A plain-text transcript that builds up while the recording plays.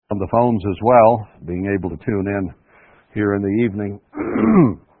on the phones as well, being able to tune in here in the evening.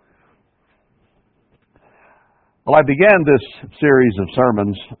 Well, I began this series of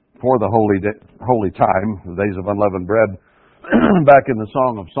sermons for the holy time, the days of unleavened bread, back in the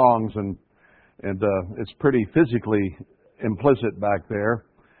Song of Songs, and it's pretty physically implicit back there.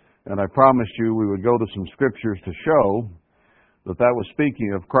 And I promised you we would go to some scriptures to show that was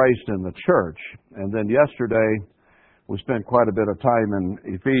speaking of Christ and the church. And then yesterday we spent quite a bit of time in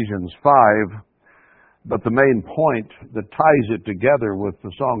Ephesians 5, but the main point that ties it together with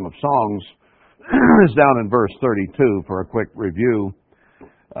the Song of Songs is down in verse 32 for a quick review.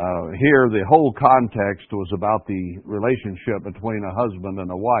 Here the whole context was about the relationship between a husband and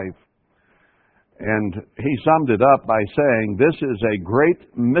a wife. And he summed it up by saying, "This is a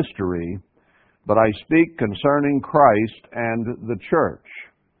great mystery, but I speak concerning Christ and the church."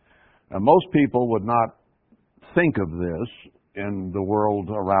 Now, most people would not think of this in the world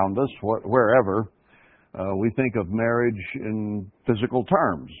around us, wherever. We think of marriage in physical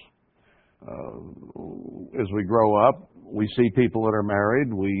terms. As we grow up, we see people that are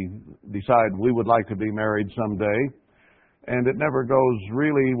married. We decide we would like to be married someday. And it never goes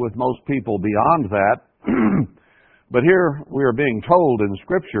really with most people beyond that. But here we are being told in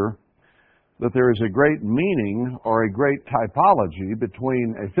Scripture that there is a great meaning or a great typology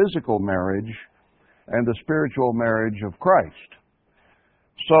between a physical marriage and the spiritual marriage of Christ.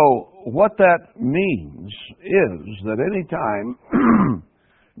 So what that means is that any time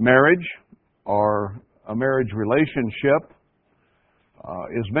marriage or a marriage relationship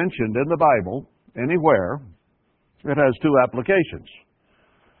is mentioned in the Bible anywhere, it has two applications.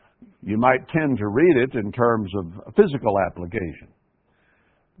 You might tend to read it in terms of a physical application.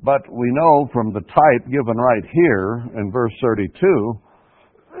 But we know from the type given right here in verse 32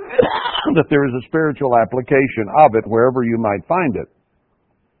 that there is a spiritual application of it wherever you might find it.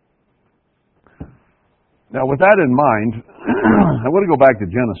 Now, with that in mind, I want to go back to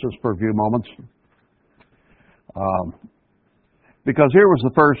Genesis for a few moments. Because here was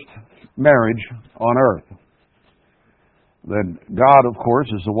the first marriage on earth. Then God, of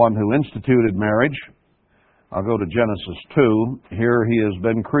course, is the one who instituted marriage. I'll go to Genesis 2. Here he has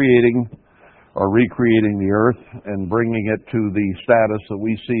been creating or recreating the earth and bringing it to the status that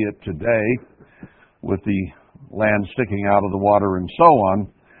we see it today, with the land sticking out of the water and so on.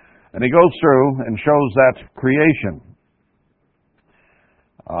 And he goes through and shows that creation.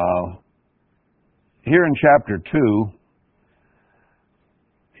 Here in chapter 2,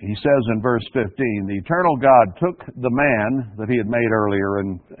 he says in verse 15, "The eternal God took the man," that he had made earlier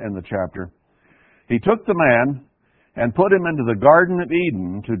in the chapter, "He took the man and put him into the Garden of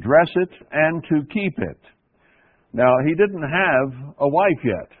Eden to dress it and to keep it." Now, he didn't have a wife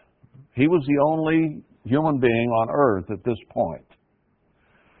yet. He was the only human being on earth at this point.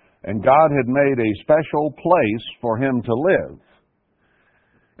 And God had made a special place for him to live.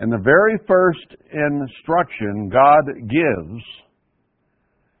 And the very first instruction God gives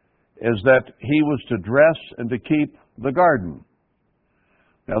is that he was to dress and to keep the garden.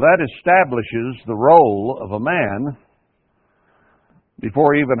 Now that establishes the role of a man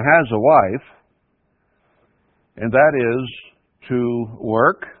before he even has a wife, and that is to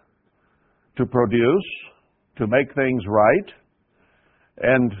work, to produce, to make things right.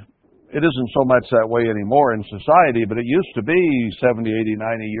 And it isn't so much that way anymore in society, but it used to be 70, 80,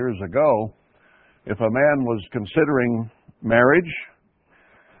 90 years ago. If a man was considering marriage,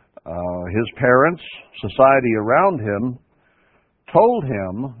 his parents, society around him, told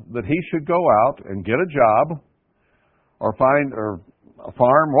him that he should go out and get a job or a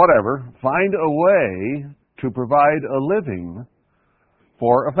farm, whatever, find a way to provide a living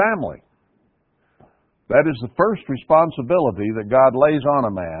for a family. That is the first responsibility that God lays on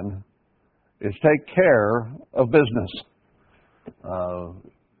a man, is take care of business.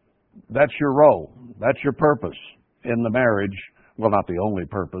 That's your role. That's your purpose in the marriage. Well, not the only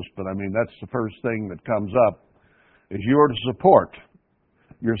purpose, but I mean, that's the first thing that comes up, is you are to support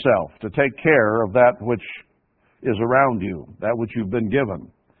yourself, to take care of that which is around you, that which you've been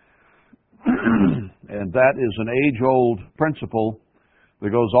given. And that is an age-old principle that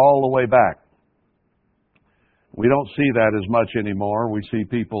goes all the way back. We don't see that as much anymore. We see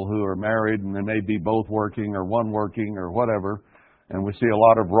people who are married and they may be both working or one working or whatever, and we see a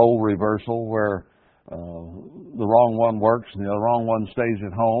lot of role reversal where the wrong one works and the wrong one stays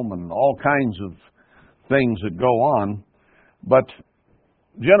at home, and all kinds of things that go on. But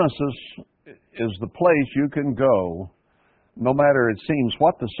Genesis is the place you can go, no matter, it seems,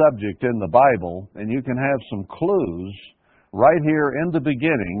 what the subject in the Bible, and you can have some clues right here in the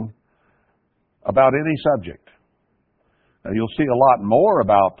beginning about any subject. Now, you'll see a lot more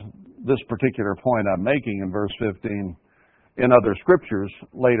about this particular point I'm making in verse 15 in other scriptures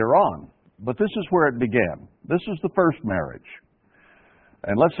later on. But this is where it began. This is the first marriage.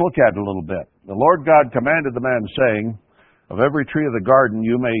 And let's look at it a little bit. The Lord God commanded the man, saying, of every tree of the garden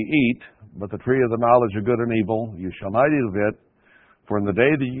you may eat, but the tree of the knowledge of good and evil you shall not eat of it, for in the day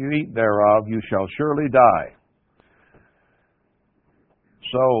that you eat thereof you shall surely die.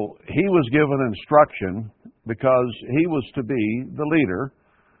 So he was given instruction because he was to be the leader.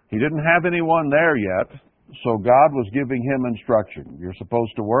 He didn't have anyone there yet, so God was giving him instruction. You're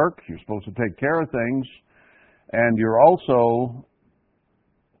supposed to work, you're supposed to take care of things, and you're also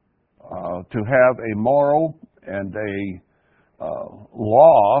to have a moral and a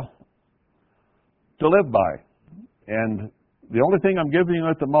law to live by. And the only thing I'm giving you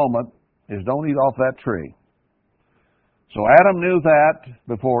at the moment is don't eat off that tree. So Adam knew that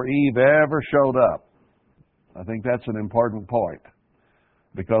before Eve ever showed up. I think that's an important point,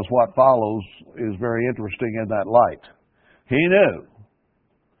 because what follows is very interesting in that light. He knew.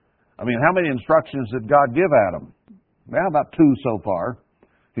 I mean, how many instructions did God give Adam? Well, about 2 so far.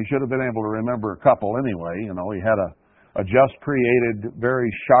 He should have been able to remember a couple anyway. You know, he had a just created,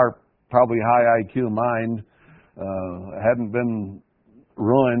 very sharp, probably high IQ mind. Hadn't been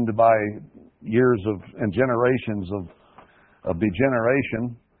ruined by years of and generations of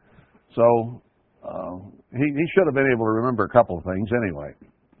degeneration. So he should have been able to remember a couple of things anyway.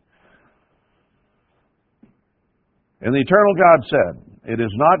 And the eternal God said, it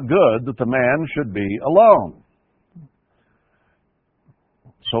is not good that the man should be alone.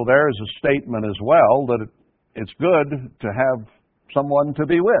 So there is a statement as well that it's good to have someone to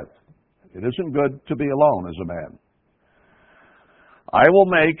be with. It isn't good to be alone as a man. I will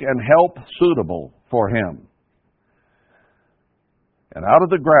make an help suitable for him. And out of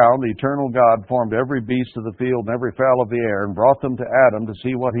the ground the eternal God formed every beast of the field and every fowl of the air, and brought them to Adam to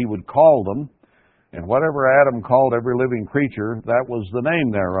see what he would call them. And whatever Adam called every living creature, that was the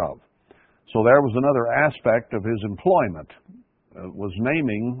name thereof. So there was another aspect of his employment. Was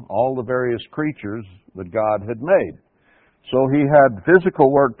naming all the various creatures that God had made. So he had physical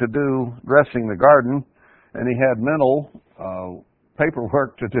work to do dressing the garden, and he had mental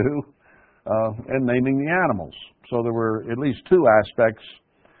paperwork to do in naming the animals. So there were at least 2 aspects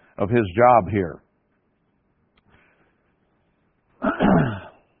of his job here.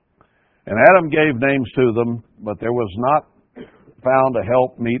 And Adam gave names to them, but there was not found a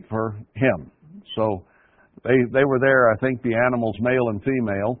help meet for him. So they were there, I think, the animals, male and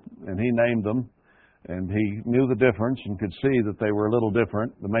female, and he named them, and he knew the difference and could see that they were a little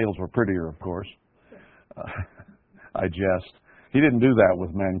different. The males were prettier, of course. I jest. He didn't do that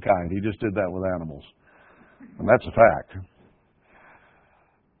with mankind. He just did that with animals. And that's a fact.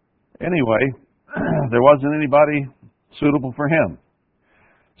 Anyway, there wasn't anybody suitable for him.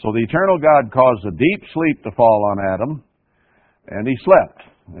 So the eternal God caused a deep sleep to fall on Adam, and he slept.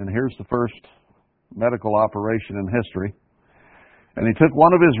 And here's the first medical operation in history. And he took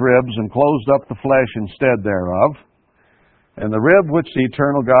one of his ribs and closed up the flesh instead thereof. And the rib which the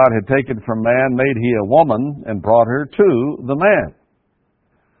eternal God had taken from man made he a woman, and brought her to the man.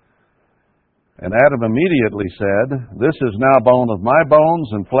 And Adam immediately said, this is now bone of my bones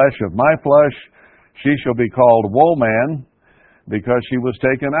and flesh of my flesh. She shall be called woman, because she was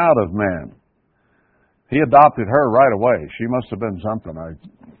taken out of man. He adopted her right away. She must have been something,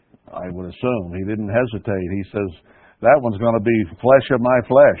 I would assume. He didn't hesitate. He says, that one's going to be flesh of my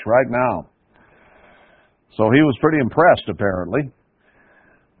flesh right now. So he was pretty impressed, apparently.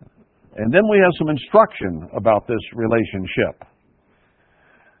 And then we have some instruction about this relationship.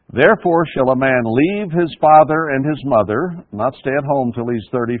 Therefore shall a man leave his father and his mother, not stay at home till he's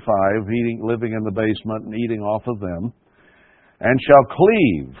 35, living in the basement and eating off of them, and shall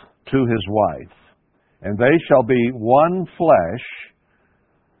cleave to his wife, and they shall be one flesh,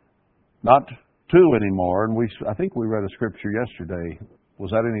 not 2 anymore. And I think we read a scripture yesterday. Was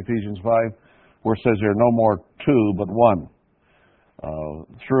that in Ephesians 5? Where it says there are no more 2, but 1.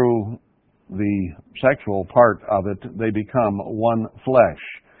 Through the sexual part of it, they become one flesh.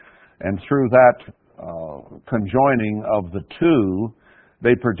 And through that conjoining of the 2,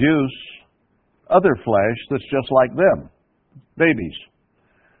 they produce other flesh that's just like them, babies.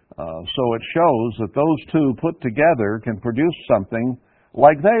 So it shows that those 2 put together can produce something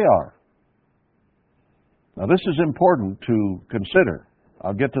like they are. Now this is important to consider.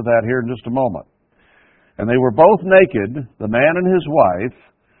 I'll get to that here in just a moment. And they were both naked, the man and his wife,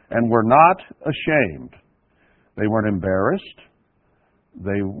 and were not ashamed. They weren't embarrassed.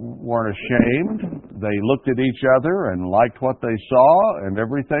 They weren't ashamed. They looked at each other and liked what they saw, and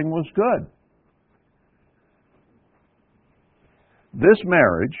everything was good. This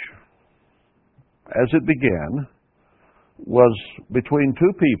marriage, as it began, was between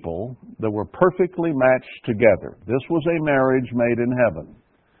two people that were perfectly matched together. This was a marriage made in heaven.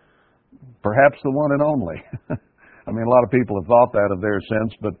 Perhaps the one and only. I mean, a lot of people have thought that of their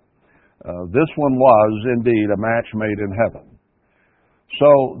sense, but this one was indeed a match made in heaven.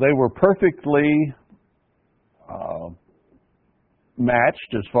 So they were perfectly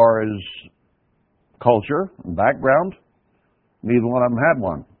matched as far as culture and background. Neither one of them had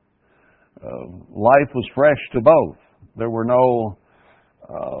one. Life was fresh to both. There were no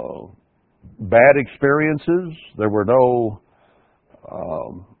bad experiences.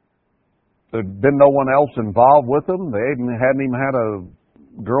 There'd been no one else involved with them. They hadn't even had a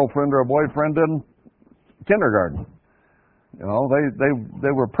girlfriend or a boyfriend in kindergarten. You know,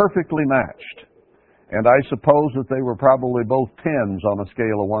 they were perfectly matched. And I suppose that they were probably both 10s on a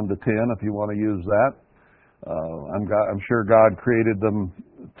scale of 1 to 10, if you want to use that. I'm sure God created them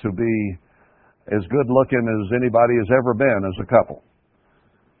to be as good looking as anybody has ever been as a couple.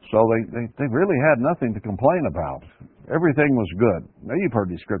 So they really had nothing to complain about. Everything was good. Now, you've heard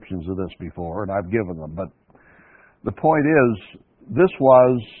descriptions of this before, and I've given them, but the point is, this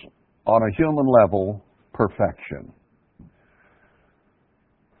was, on a human level, perfection.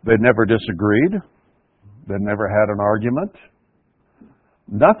 They never disagreed. They never had an argument.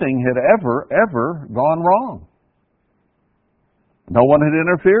 Nothing had ever gone wrong. No one had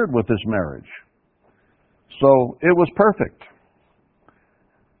interfered with this marriage. So it was perfect.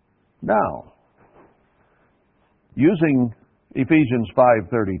 Now, using Ephesians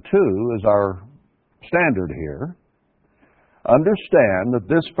 5:32 as our standard here, understand that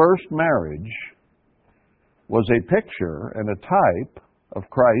this first marriage was a picture and a type of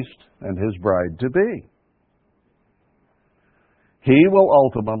Christ and His bride-to-be. He will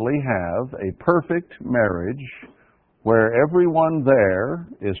ultimately have a perfect marriage where everyone there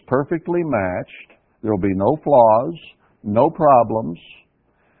is perfectly matched. There will be no flaws, no problems.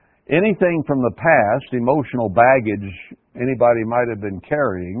 Anything from the past, emotional baggage anybody might have been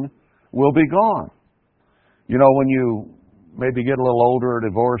carrying, will be gone. You know, when you maybe get a little older, or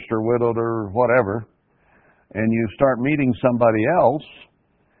divorced or widowed or whatever, and you start meeting somebody else,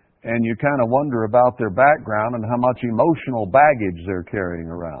 and you kind of wonder about their background and how much emotional baggage they're carrying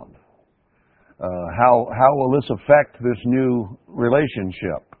around. How will this affect this new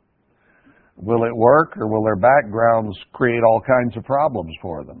relationship? Will it work, or will their backgrounds create all kinds of problems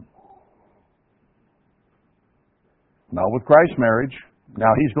for them? Not with Christ's marriage.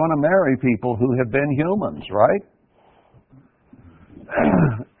 Now, He's going to marry people who have been humans, right?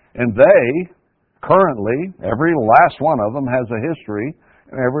 And they, currently, every last one of them has a history,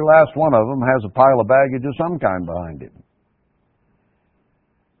 and every last one of them has a pile of baggage of some kind behind it.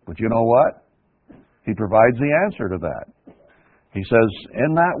 But you know what? He provides the answer to that. He says,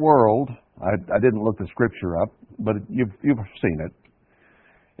 in that world, I didn't look the scripture up, but you've seen it.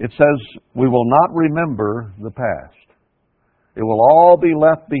 It says, we will not remember the past. It will all be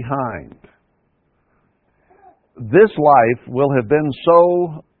left behind. This life will have been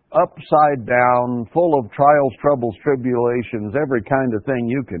so upside down, full of trials, troubles, tribulations, every kind of thing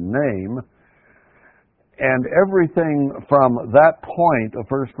you can name. And everything from that point of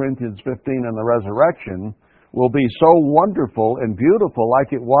 1 Corinthians 15 and the resurrection will be so wonderful and beautiful,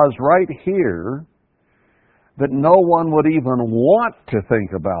 like it was right here, that no one would even want to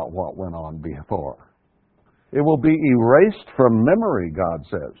think about what went on before. It will be erased from memory, God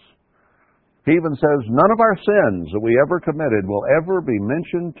says. He even says, none of our sins that we ever committed will ever be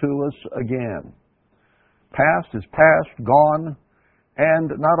mentioned to us again. Past is past, gone,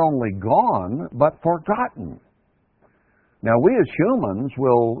 and not only gone, but forgotten. Now, we as humans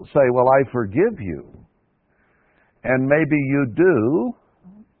will say, well, I forgive you. And maybe you do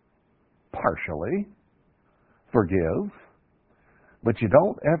partially forgive, but you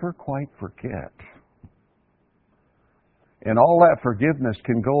don't ever quite forget. And all that forgiveness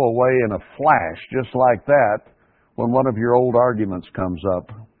can go away in a flash, just like that, when one of your old arguments comes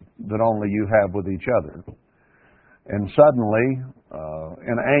up that only you have with each other. And suddenly,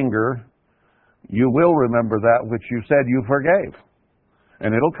 in anger, you will remember that which you said you forgave.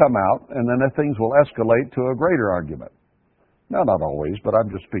 And it'll come out, and then things will escalate to a greater argument. Now, not always, but I'm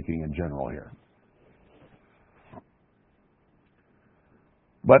just speaking in general here.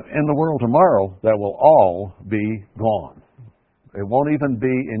 But in the world tomorrow, that will all be gone. It won't even be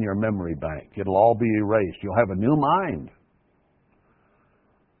in your memory bank. It'll all be erased. You'll have a new mind.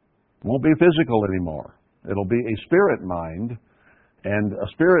 It won't be physical anymore. It'll be a spirit mind, and a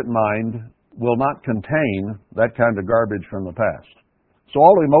spirit mind will not contain that kind of garbage from the past. So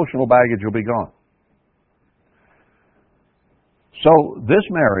all the emotional baggage will be gone. So this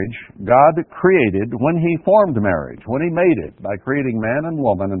marriage, God created when He formed marriage, when He made it, by creating man and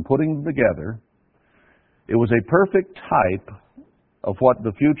woman and putting them together. It was a perfect type of what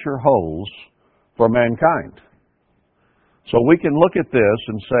the future holds for mankind. So we can look at this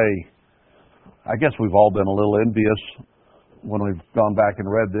and say, I guess we've all been a little envious when we've gone back and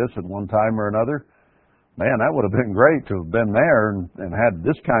read this at one time or another. Man, that would have been great to have been there and had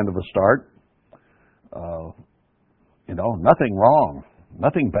this kind of a start. Nothing wrong,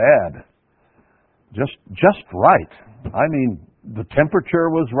 nothing bad, just right. I mean, the temperature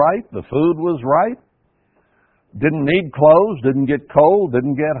was right, the food was right, didn't need clothes, didn't get cold,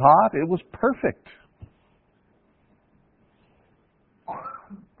 didn't get hot. It was perfect.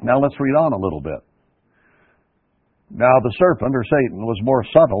 Now let's read on a little bit. Now the serpent, or Satan, was more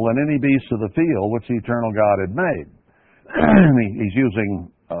subtle than any beast of the field which the eternal God had made. He's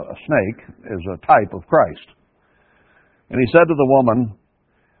using a snake as a type of Christ. And he said to the woman,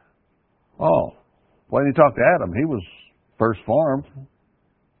 when he talked to Adam, he was first formed.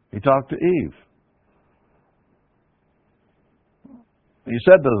 He talked to Eve. He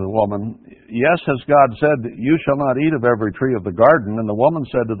said to the woman, yes, has God said, you shall not eat of every tree of the garden? And the woman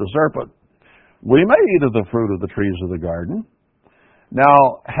said to the serpent, we may eat of the fruit of the trees of the garden.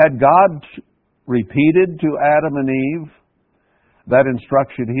 Now, had God repeated to Adam and Eve that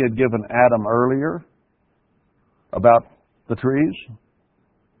instruction He had given Adam earlier about the trees?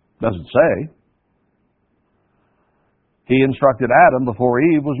 Doesn't say. He instructed Adam before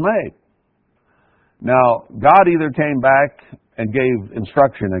Eve was made. Now, God either came back and gave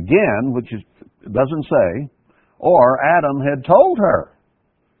instruction again, which doesn't say, or Adam had told her.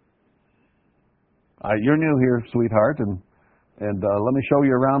 You're new here, sweetheart, and let me show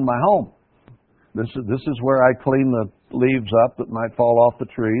you around my home. This is where I clean the leaves up that might fall off the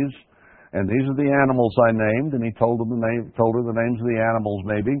trees. And these are the animals I named, and he told her the names of the animals,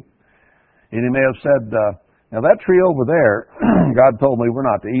 maybe. And he may have said, now that tree over there, God told me we're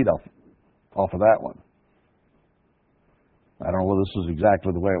not to eat off of that one. I don't know whether this is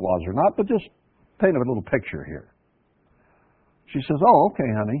exactly the way it was or not, but just paint a little picture here. She says, okay,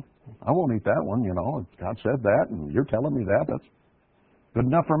 honey, I won't eat that one, God said that, and you're telling me that. That's good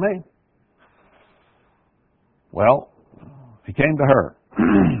enough for me. Well, he came to her.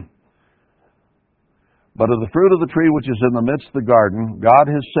 But of the fruit of the tree which is in the midst of the garden, God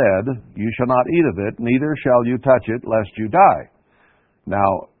has said, you shall not eat of it, neither shall you touch it, lest you die.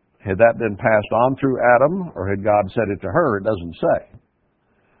 Now, had that been passed on through Adam, or had God said it to her? It doesn't say.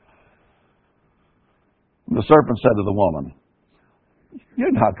 The serpent said to the woman,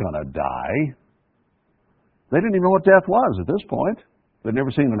 you're not going to die. They didn't even know what death was at this point. They'd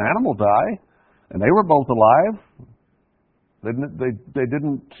never seen an animal die, and they were both alive. They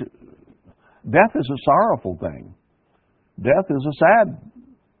didn't. Death is a sorrowful thing. Death is a sad,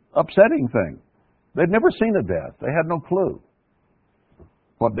 upsetting thing. They'd never seen a death. They had no clue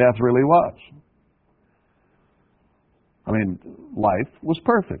what death really was. I mean, life was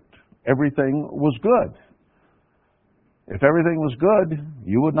perfect. Everything was good. If everything was good,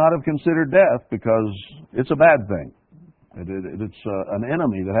 you would not have considered death, because it's a bad thing. It's an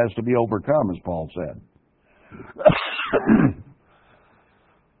enemy that has to be overcome, as Paul said.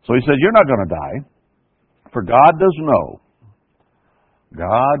 So he said, you're not going to die, for God does know.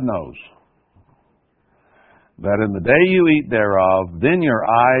 God knows that in the day you eat thereof, then your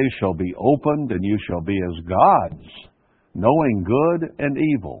eyes shall be opened, and you shall be as gods, knowing good and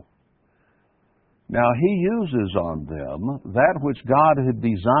evil. Now he uses on them that which God had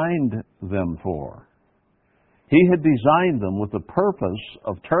designed them for. He had designed them with the purpose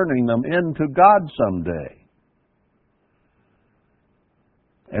of turning them into God someday.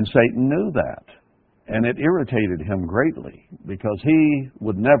 And Satan knew that. And it irritated him greatly, because he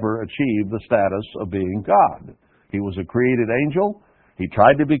would never achieve the status of being God. He was a created angel. He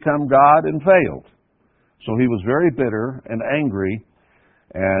tried to become God and failed. So he was very bitter and angry,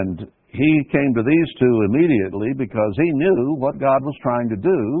 and he came to these two immediately because he knew what God was trying to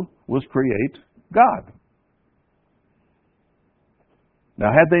do was create God.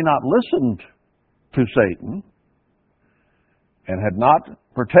 Now, had they not listened to Satan and had not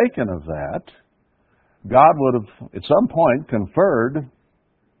partaken of that, God would have, at some point, conferred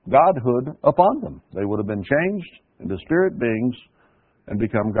godhood upon them. They would have been changed into spirit beings and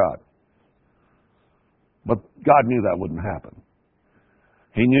become God. But God knew that wouldn't happen.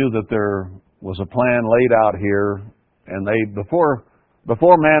 He knew that there was a plan laid out here, and before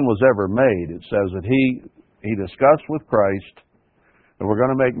man was ever made, it says that he discussed with Christ that we're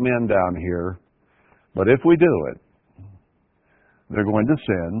going to make men down here, but if we do it, they're going to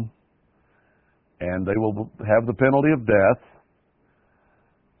sin, and they will have the penalty of death,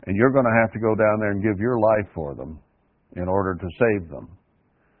 And you're going to have to go down there and give your life for them in order to save them.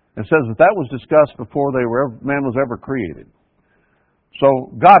 It says that was discussed before man was ever created.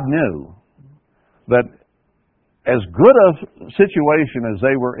 So God knew that as good a situation as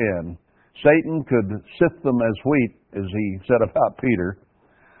they were in, Satan could sift them as wheat, as he said about Peter,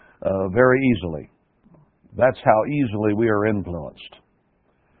 very easily. That's how easily we are influenced.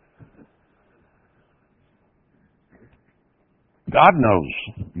 God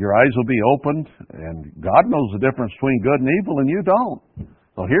knows your eyes will be opened, and God knows the difference between good and evil, and you don't.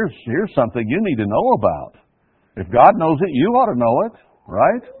 So here's something you need to know about. If God knows it, you ought to know it,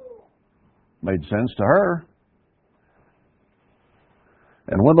 right? Made sense to her.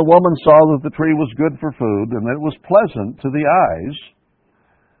 And when the woman saw that the tree was good for food, and that it was pleasant to the eyes,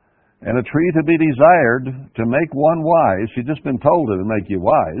 and a tree to be desired to make one wise, she'd just been told it would make you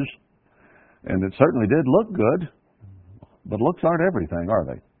wise, and it certainly did look good, but looks aren't everything, are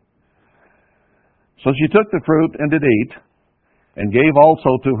they? So she took the fruit and did eat, and gave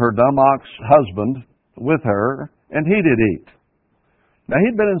also to her dumb ox husband with her, and he did eat. Now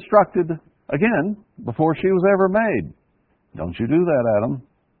he'd been instructed, again, before she was ever made. Don't you do that, Adam.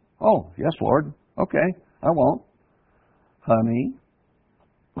 Oh, yes, Lord. Okay, I won't. Honey.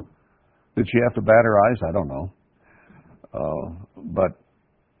 Did she have to bat her eyes? I don't know. But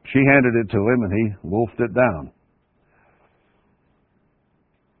she handed it to him, and he wolfed it down.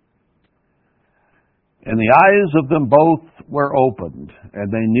 And the eyes of them both were opened,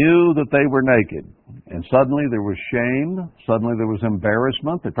 and they knew that they were naked. And suddenly there was shame. Suddenly there was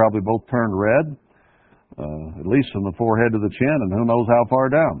embarrassment. They probably both turned red, at least from the forehead to the chin, and who knows how far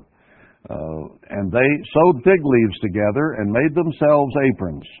down. And they sewed fig leaves together and made themselves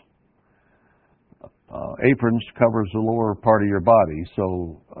aprons. Aprons covers the lower part of your body,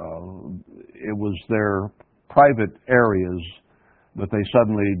 so it was their private areas that they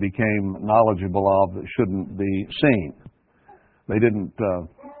suddenly became knowledgeable of that shouldn't be seen. They didn't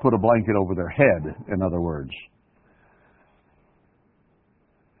put a blanket over their head, in other words.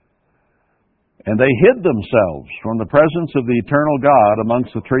 And they hid themselves from the presence of the eternal God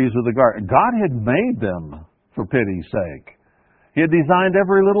amongst the trees of the garden. God had made them for pity's sake. He had designed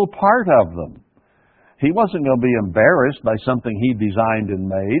every little part of them. He wasn't going to be embarrassed by something He designed and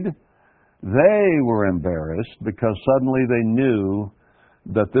made. They were embarrassed because suddenly they knew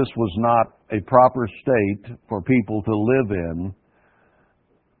that this was not a proper state for people to live in,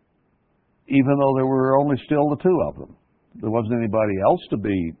 even though there were only still the two of them. There wasn't anybody else to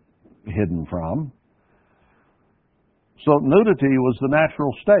be hidden from. So nudity was the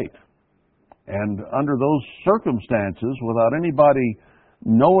natural state. And under those circumstances, without anybody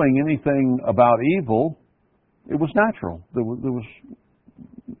knowing anything about evil, it was natural. There was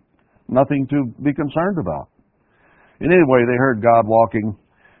nothing to be concerned about. And anyway, they heard God walking,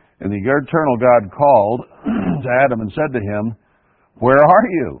 and the eternal God called to Adam and said to him, "Where are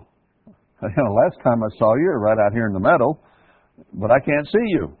you?" Last time I saw you, you're right out here in the meadow, but I can't see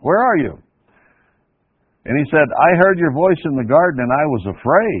you. Where are you? And he said, "I heard your voice in the garden, and I was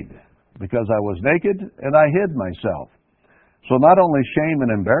afraid, because I was naked, and I hid myself." So not only shame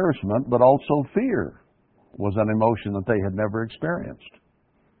and embarrassment, but also fear was an emotion that they had never experienced.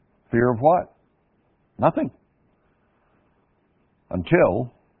 Fear of what? Nothing.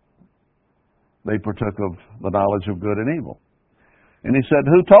 Until they partook of the knowledge of good and evil. And he said,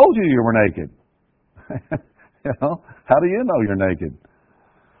 "Who told you you were naked?" How do you know you're naked?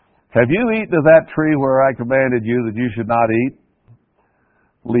 "Have you eaten of that tree where I commanded you that you should not eat?"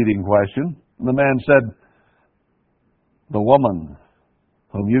 Leading question. And the man said, "The woman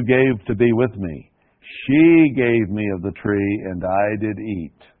whom you gave to be with me, she gave me of the tree, and I did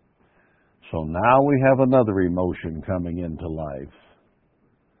eat." So now we have another emotion coming into life.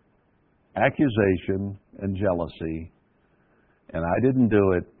 Accusation and jealousy. And I didn't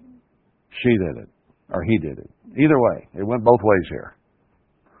do it, she did it, or he did it. Either way, it went both ways here.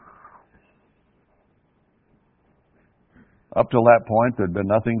 Up till that point, there'd been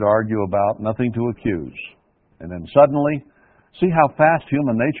nothing to argue about, nothing to accuse. And then suddenly, see how fast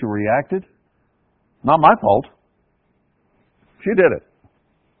human nature reacted? Not my fault. She did it.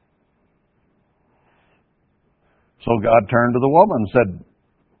 So God turned to the woman and said,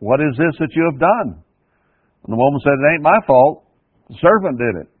 "What is this that you have done?" And the woman said, "It ain't my fault. The serpent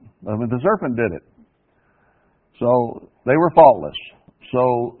did it." The serpent did it. So they were faultless.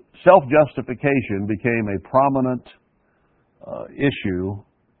 So self-justification became a prominent issue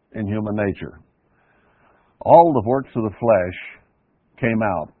in human nature. All the works of the flesh came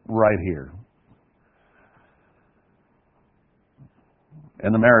out right here.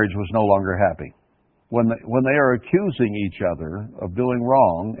 And the marriage was no longer happy. when they are accusing each other of doing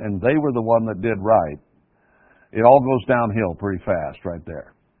wrong and they were the one that did right, it all goes downhill pretty fast right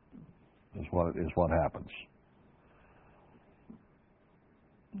there. Is what happens.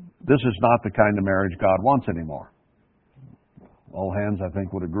 This is not the kind of marriage God wants anymore. All hands, I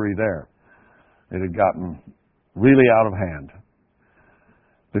think, would agree there. It had gotten really out of hand.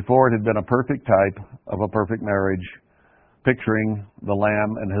 Before, it had been a perfect type of a perfect marriage, picturing the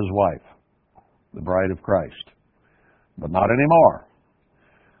Lamb and his wife, the bride of Christ. But not anymore.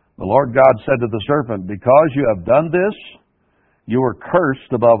 The Lord God said to the serpent, "Because you have done this, you are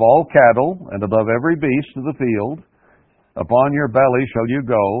cursed above all cattle and above every beast of the field. Upon your belly shall you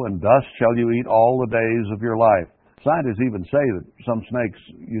go, and dust shall you eat all the days of your life." Scientists even say that some snakes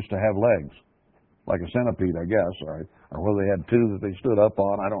used to have legs, like a centipede, I guess, or whether they had two that they stood up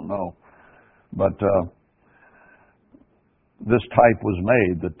on, I don't know. But this type was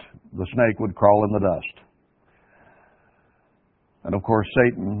made that the snake would crawl in the dust. And of course,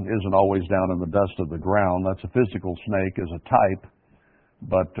 Satan isn't always down in the dust of the ground. That's a physical snake as a type.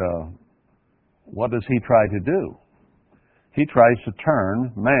 But what does he try to do? He tries to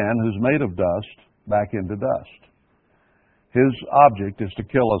turn man who's made of dust back into dust. His object is to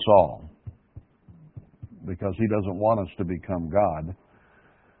kill us all, because he doesn't want us to become God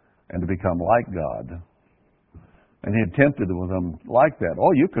and to become like God. And he attempted with them like that.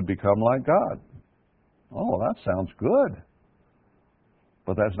 Oh, you could become like God. Oh, that sounds good.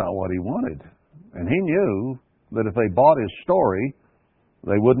 But that's not what he wanted. And he knew that if they bought his story,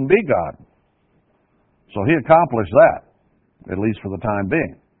 they wouldn't be God. So he accomplished that, at least for the time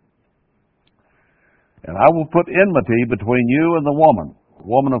being. "And I will put enmity between you and the woman."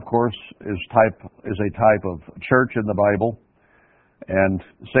 Woman, of course, is a type of church in the Bible. And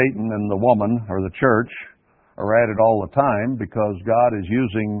Satan and the woman, or the church, are at it all the time, because God is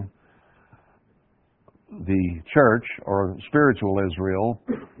using the church, or spiritual Israel,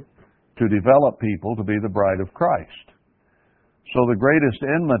 to develop people to be the bride of Christ. So the greatest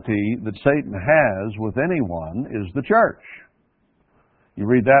enmity that Satan has with anyone is the church. You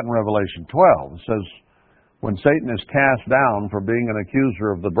read that in Revelation 12. It says, when Satan is cast down for being an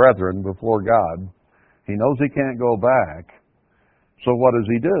accuser of the brethren before God, he knows he can't go back. So what does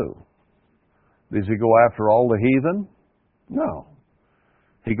he do? Does he go after all the heathen? No.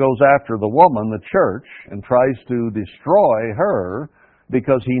 He goes after the woman, the church, and tries to destroy her,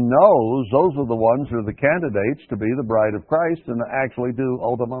 because he knows those are the ones who are the candidates to be the bride of Christ and actually to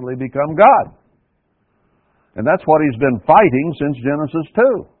ultimately become God. And that's what he's been fighting since Genesis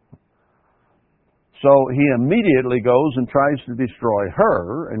 2. So he immediately goes and tries to destroy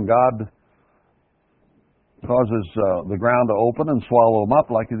her, and God causes the ground to open and swallow him up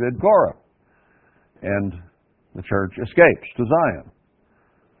like he did Korah. And the church escapes to Zion.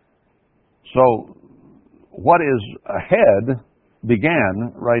 So what is ahead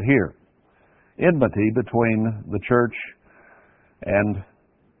began right here. Enmity between the church and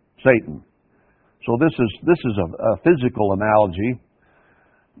Satan. So this is a physical analogy,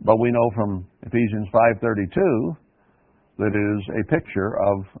 but we know from Ephesians 5:32 that it is a picture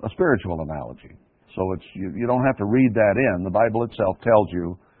of a spiritual analogy. So you don't have to read that in. The Bible itself tells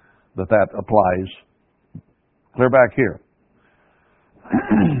you that applies clear back here.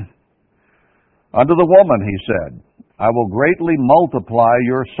 Unto the woman, he said, I will greatly multiply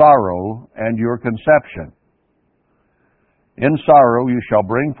your sorrow and your conception. In sorrow you shall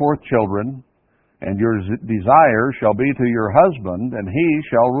bring forth children, and your desire shall be to your husband, and he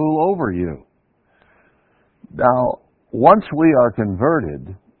shall rule over you. Now, once we are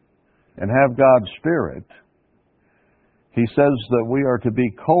converted and have God's Spirit, he says that we are to be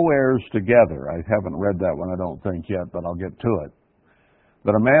co-heirs together. I haven't read that one, I don't think, yet, but I'll get to it.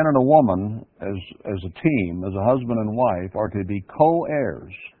 That a man and a woman, as a team, as a husband and wife, are to be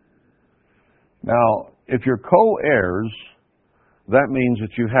co-heirs. Now, if you're co-heirs, that means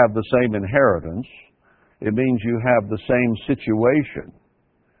that you have the same inheritance. It means you have the same situation.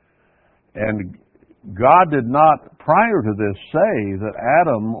 And God did not, prior to this, say that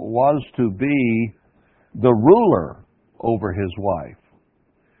Adam was to be the ruler over his wife.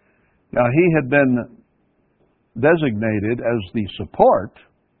 Now, he had been designated as the support,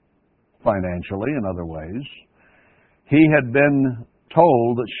 financially, in other ways. He had been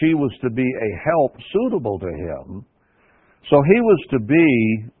told that she was to be a help suitable to him. So he was to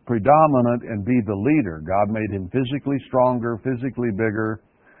be predominant and be the leader. God made him physically stronger, physically bigger,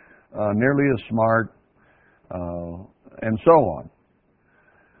 nearly as smart, and so on.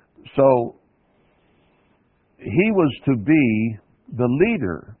 So he was to be the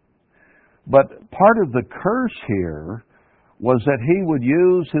leader. But part of the curse here was that he would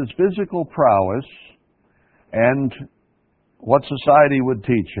use his physical prowess and what society would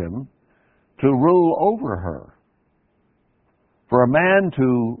teach him, to rule over her. For a man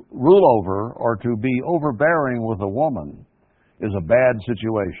to rule over or to be overbearing with a woman is a bad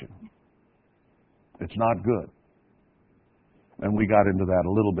situation. It's not good. And we got into that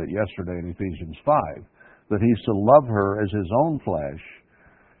a little bit yesterday in Ephesians 5, that he's to love her as his own flesh,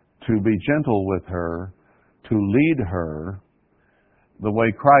 to be gentle with her, to lead her the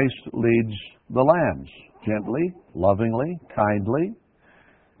way Christ leads the lambs, gently, lovingly, kindly.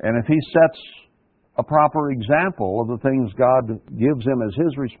 And if he sets a proper example of the things God gives him as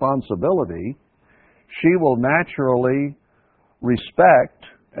his responsibility, she will naturally respect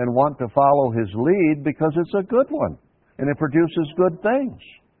and want to follow his lead because it's a good one and it produces good things.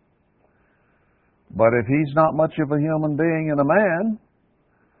 But if he's not much of a human being and a man,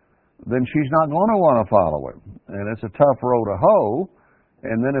 then she's not going to want to follow him. And it's a tough row to hoe.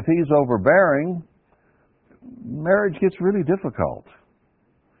 And then if he's overbearing, marriage gets really difficult.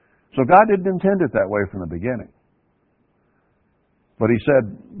 So God didn't intend it that way from the beginning. But he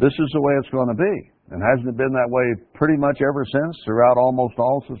said, this is the way it's going to be. And hasn't it been that way pretty much ever since, throughout almost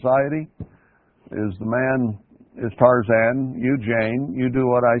all society? Is the man is Tarzan, you Jane, you do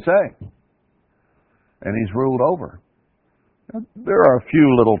what I say. And he's ruled over. There are a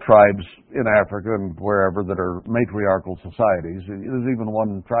few little tribes in Africa and wherever that are matriarchal societies. There's even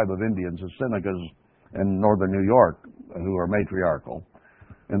one tribe of Indians, the Senecas in northern New York, who are matriarchal.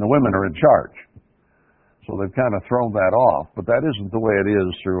 And the women are in charge. So they've kind of thrown that off. But that isn't the way it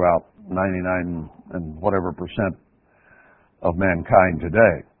is throughout 99 and whatever percent of mankind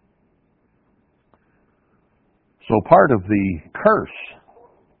today. So part of the curse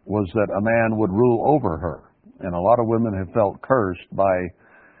was that a man would rule over her. And a lot of women have felt cursed by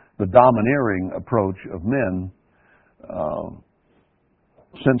the domineering approach of men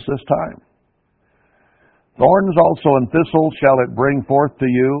since this time. Thorns also and thistles shall it bring forth to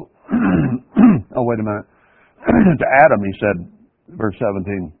you. Oh, wait a minute. To Adam, he said, verse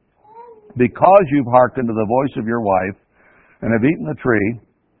 17, because you've hearkened to the voice of your wife and have eaten the tree,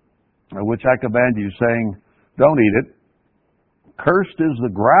 which I command you, saying, don't eat it. Cursed is the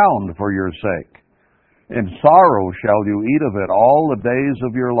ground for your sake. In sorrow shall you eat of it all the days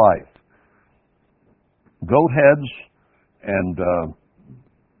of your life. Goat heads and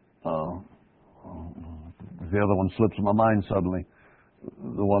the other one slips in my mind suddenly.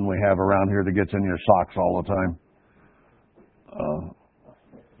 The one we have around here that gets in your socks all the time.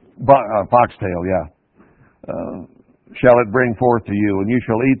 Foxtail, yeah. Shall it bring forth to you, and you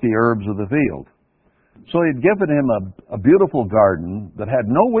shall eat the herbs of the field. So he'd given him a beautiful garden that had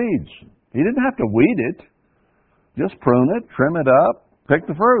no weeds. He didn't have to weed it. Just prune it, trim it up, pick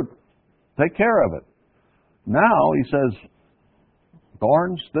the fruit. Take care of it. Now, he says,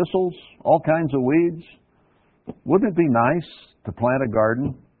 thorns, thistles, all kinds of weeds. Wouldn't it be nice to plant a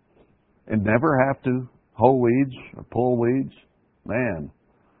garden and never have to hoe weeds or pull weeds? Man,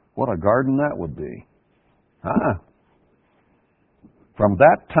 what a garden that would be. Huh? From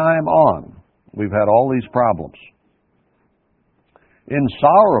that time on, we've had all these problems. In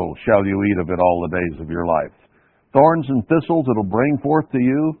sorrow shall you eat of it all the days of your life. Thorns and thistles it'll bring forth to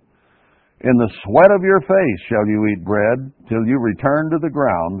you. In the sweat of your face shall you eat bread, till you return to the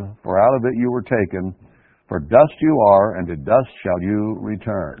ground, for out of it you were taken. For dust you are, and to dust shall you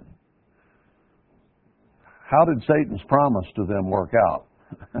return. How did Satan's promise to them work out?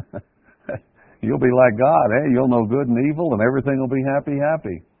 You'll be like God, eh? You'll know good and evil, and everything will be happy,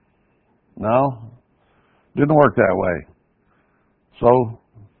 happy. No, didn't work that way. So,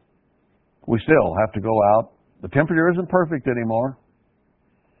 we still have to go out. The temperature isn't perfect anymore.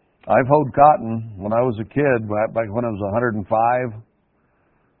 I've hoed cotton when I was a kid, back when it was 105,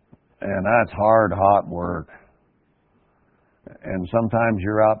 and that's hard, hot work. And sometimes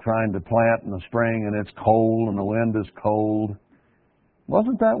you're out trying to plant in the spring, and it's cold, and the wind is cold.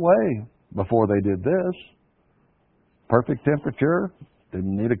 Wasn't that way before they did this. Perfect temperature,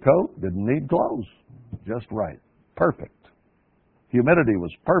 didn't need a coat, didn't need clothes. Just right. Perfect. Humidity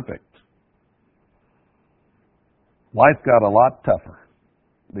was perfect. Life got a lot tougher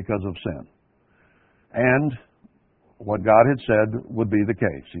because of sin. And what God had said would be the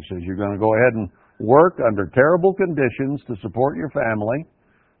case. He says, you're going to go ahead and work under terrible conditions to support your family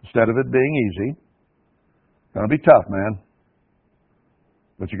instead of it being easy. It's going to be tough, man.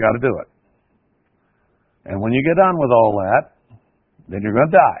 But you got to do it. And when you get done with all that, then you're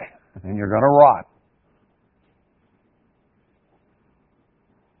going to die and you're going to rot.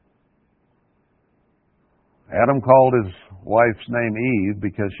 Adam called his wife's name Eve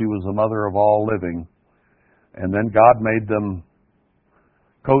because she was the mother of all living. And then God made them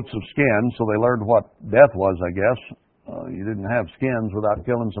coats of skin, so they learned what death was, I guess. You didn't have skins without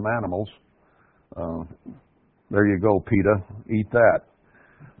killing some animals. There you go, PETA. Eat that.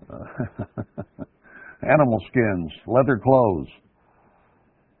 Animal skins, leather clothes.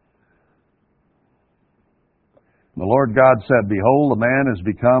 The Lord God said, Behold, a man is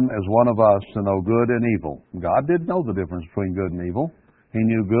become as one of us to know good and evil. God did know the difference between good and evil. He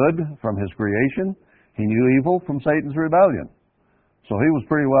knew good from His creation. He knew evil from Satan's rebellion. So He was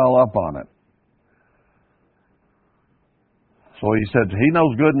pretty well up on it. So He said, He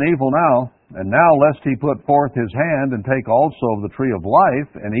knows good and evil now. And now, lest He put forth His hand and take also of the tree of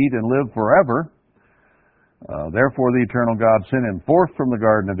life and eat and live forever, therefore the eternal God sent Him forth from the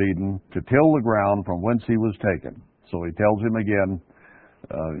Garden of Eden to till the ground from whence He was taken. So He tells him again,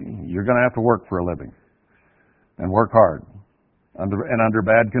 you're going to have to work for a living and work hard under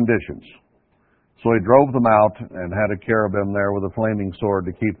bad conditions. So He drove them out and had a cherubim there with a flaming sword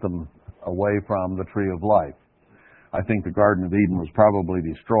to keep them away from the tree of life. I think the Garden of Eden was probably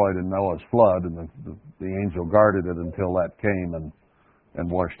destroyed in Noah's flood, and the angel guarded it until that came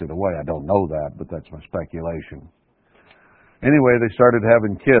and washed it away. I don't know that, but that's my speculation. Anyway, they started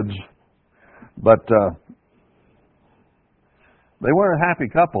having kids, but they weren't a happy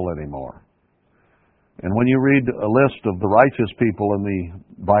couple anymore. And when you read a list of the righteous people in the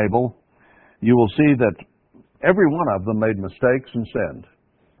Bible, you will see that every one of them made mistakes and sinned.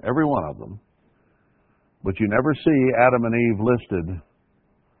 Every one of them. But you never see Adam and Eve listed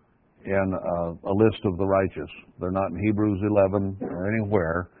in a list of the righteous. They're not in Hebrews 11 or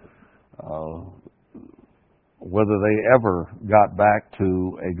anywhere. Whether they ever got back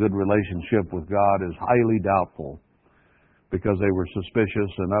to a good relationship with God is highly doubtful, because they were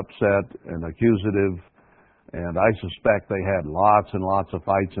suspicious and upset and accusative, and I suspect they had lots and lots of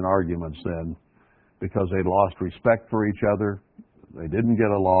fights and arguments then, because they lost respect for each other. They didn't get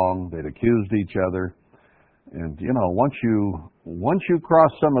along. They'd accused each other. And, you know, once you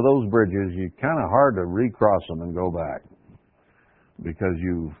cross some of those bridges, you kind of hard to recross them and go back. Because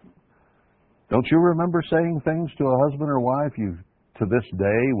don't you remember saying things to a husband or wife you, to this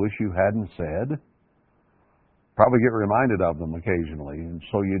day, wish you hadn't said? Probably get reminded of them occasionally, and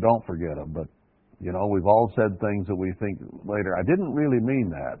so you don't forget them. But, you know, we've all said things that we think later, I didn't really mean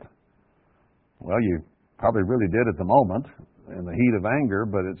that. Well, you probably really did at the moment, in the heat of anger,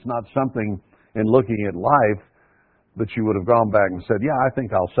 but it's not something in looking at life that you would have gone back and said, yeah, I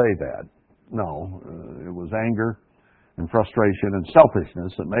think I'll say that. No, it was anger and frustration and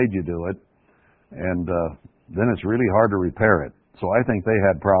selfishness that made you do it, and then it's really hard to repair it. So I think they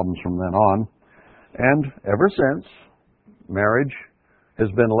had problems from then on, and ever since, marriage has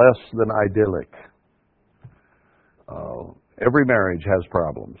been less than idyllic. Every marriage has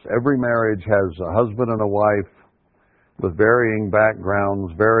problems. Every marriage has a husband and a wife with varying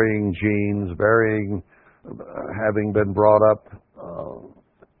backgrounds, varying genes, having been brought up,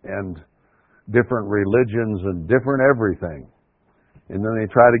 and different religions and different everything. And then they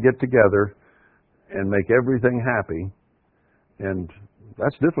try to get together and make everything happy, and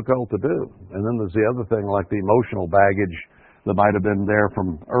that's difficult to do. And then there's the other thing, like the emotional baggage that might have been there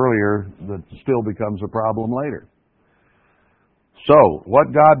from earlier that still becomes a problem later. So,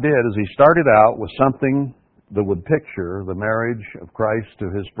 what God did is He started out with something that would picture the marriage of Christ to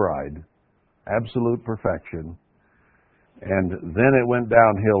His bride, absolute perfection, and then it went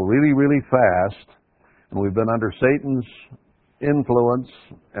downhill really, really fast, and we've been under Satan's influence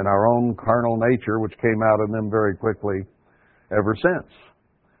and our own carnal nature, which came out in them very quickly, ever since.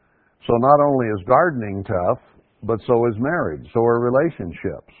 So not only is gardening tough, but so is marriage, so are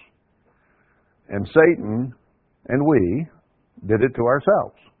relationships. And Satan and we did it to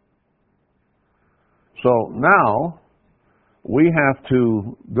ourselves. So now we have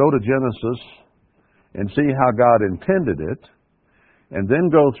to go to Genesis and see how God intended it, and then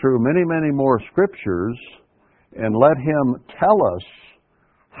go through many, many more scriptures and let Him tell us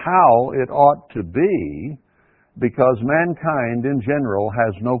how it ought to be, because mankind in general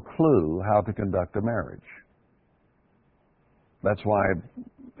has no clue how to conduct a marriage. That's why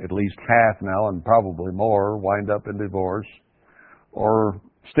at least half now, and probably more, wind up in divorce, or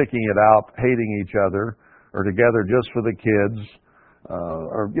sticking it out, hating each other, or together just for the kids,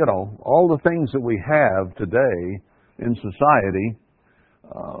 or, you know, all the things that we have today in society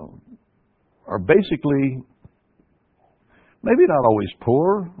are basically maybe not always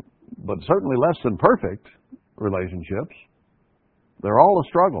poor, but certainly less than perfect relationships. They're all a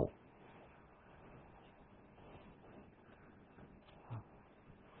struggle.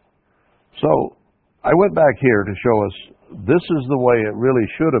 So I went back here to show us this is the way it really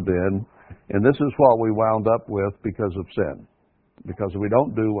should have been, and this is what we wound up with because of sin. because we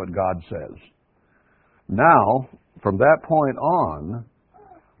don't do what God says. Now, from that point on,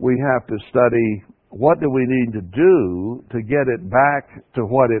 we have to study what do we need to do to get it back to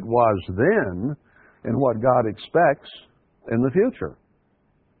what it was then and what God expects in the future.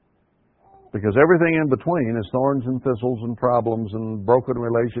 Because everything in between is thorns and thistles and problems and broken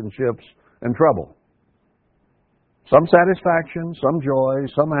relationships and trouble. Some satisfaction, some joy,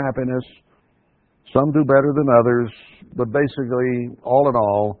 some happiness, some do better than others, but basically, all in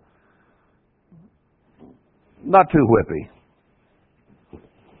all, not too whippy.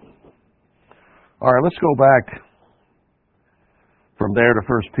 All right, let's go back from there to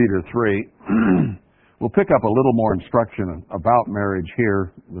 1 Peter 3. We'll pick up a little more instruction about marriage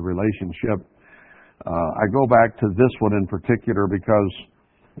here, the relationship. I go back to this one in particular because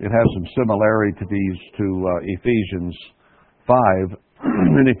it has some similarities to Ephesians 5.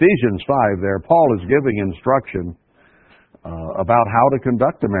 In Ephesians 5 there, Paul is giving instruction about how to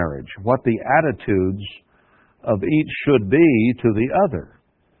conduct a marriage, what the attitudes of each should be to the other.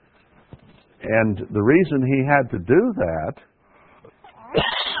 And the reason he had to do that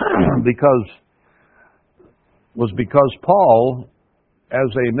was because Paul,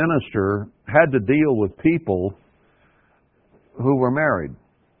 as a minister, had to deal with people who were married.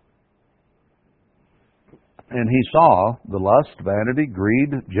 And he saw the lust, vanity,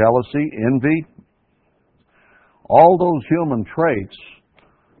 greed, jealousy, envy, all those human traits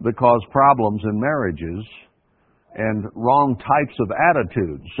that cause problems in marriages and wrong types of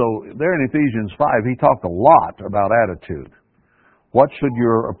attitudes. So there in Ephesians 5, he talked a lot about attitude. What should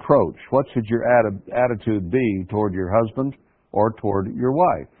your approach, what should your attitude be toward your husband or toward your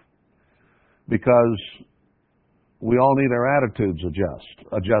wife? Because we all need our attitudes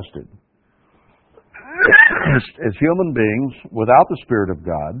adjusted. As human beings, without the Spirit of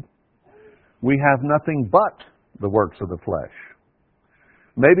God, we have nothing but the works of the flesh.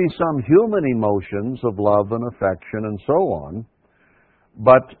 Maybe some human emotions of love and affection and so on,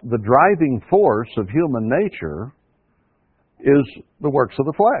 but the driving force of human nature is the works of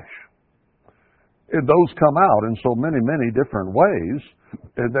the flesh. And those come out in so many, many different ways,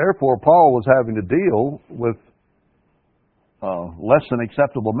 and therefore Paul was having to deal with less than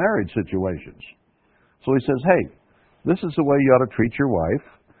acceptable marriage situations. So he says, hey, this is the way you ought to treat your wife.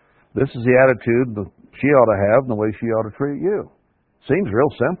 This is the attitude that she ought to have and the way she ought to treat you. Seems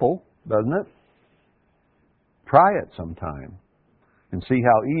real simple, doesn't it? Try it sometime and see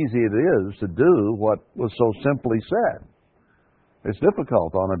how easy it is to do what was so simply said. It's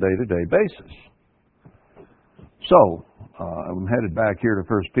difficult on a day-to-day basis. So, I'm headed back here to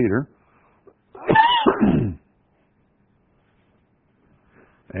 1 Peter.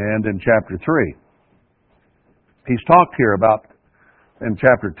 And in chapter 3, he's talked here about, in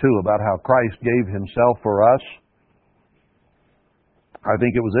chapter 2, about how Christ gave himself for us. I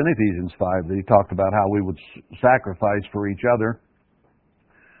think it was in Ephesians 5 that he talked about how we would sacrifice for each other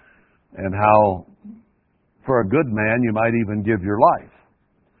and how for a good man you might even give your life.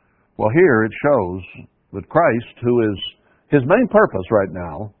 Well, here it shows that Christ, who is, his main purpose right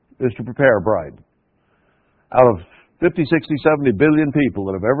now is to prepare a bride. Out of 50, 60, 70 billion people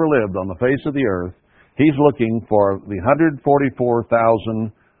that have ever lived on the face of the earth, he's looking for the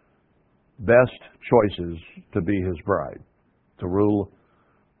 144,000 best choices to be his bride, to rule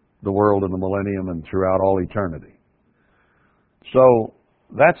the world in the millennium and throughout all eternity. So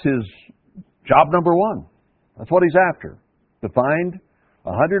that's his job number one. That's what he's after, to find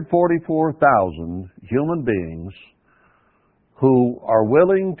 144,000 human beings who are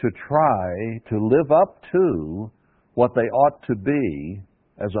willing to try to live up to what they ought to be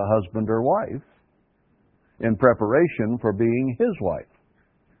as a husband or wife in preparation for being his wife.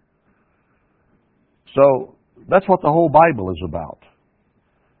 So that's what the whole Bible is about.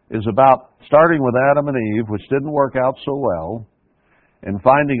 Is about starting with Adam and Eve, which didn't work out so well, and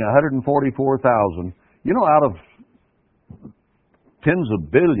finding 144,000. You know, out of tens of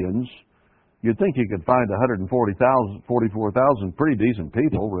billions, you'd think you could find 144,000 pretty decent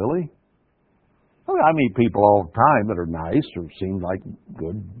people, really. I mean, I meet people all the time that are nice or seem like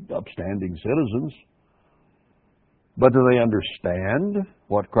good, upstanding citizens. But do they understand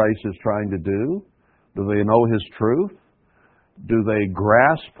what Christ is trying to do? Do they know his truth? Do they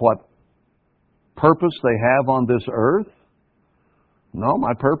grasp what purpose they have on this earth? No,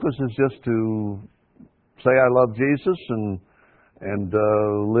 my purpose is just to say I love Jesus and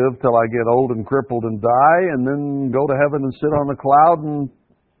live till I get old and crippled and die, and then go to heaven and sit on a cloud and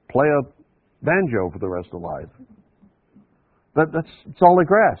play a banjo for the rest of life. That's all they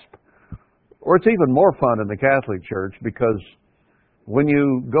grasp. Or it's even more fun in the Catholic Church, because when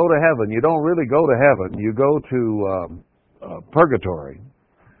you go to heaven, you don't really go to heaven. You go to purgatory.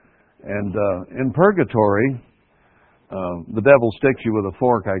 And in purgatory, the devil sticks you with a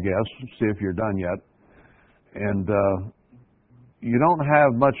fork, I guess, see if you're done yet. And you don't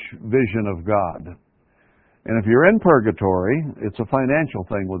have much vision of God. And if you're in purgatory, it's a financial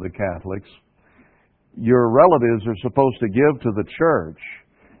thing with the Catholics. Your relatives are supposed to give to the church,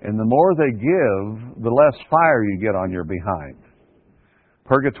 and the more they give, the less fire you get on your behind.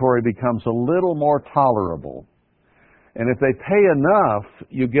 Purgatory becomes a little more tolerable. And if they pay enough,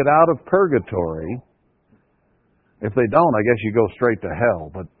 you get out of purgatory. If they don't, I guess you go straight to hell,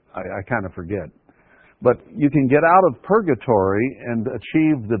 but I kind of forget. But you can get out of purgatory and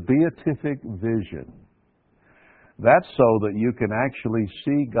achieve the beatific vision. That's so that you can actually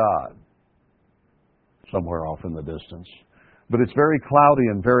see God somewhere off in the distance. But it's very cloudy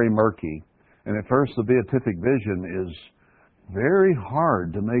and very murky. And at first the beatific vision is very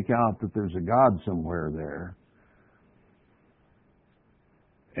hard to make out that there's a God somewhere there.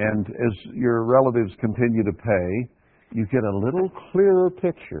 And as your relatives continue to pay, you get a little clearer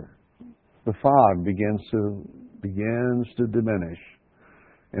picture. The fog begins to diminish.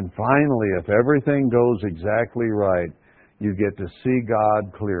 And finally, if everything goes exactly right, you get to see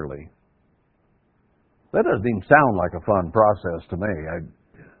God clearly. That doesn't even sound like a fun process to me,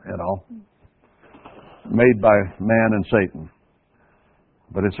 made by man and Satan.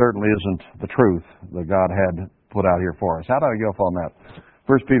 But it certainly isn't the truth that God had put out here for us. How do I get off on that?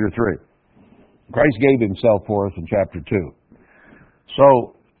 1 Peter 3. Christ gave himself for us in chapter 2.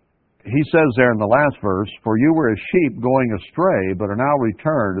 So, he says there in the last verse, "For you were as sheep going astray, but are now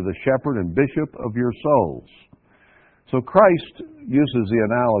returned to the shepherd and bishop of your souls." So Christ uses the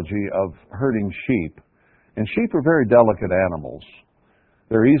analogy of herding sheep. And sheep are very delicate animals.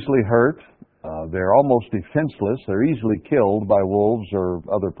 They're easily hurt. They're almost defenseless. They're easily killed by wolves or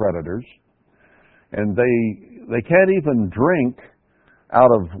other predators. And they can't even drink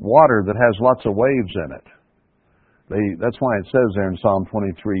out of water that has lots of waves in it. That's why it says there in Psalm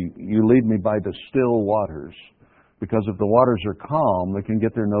 23, "You lead me by the still waters." Because if the waters are calm, they can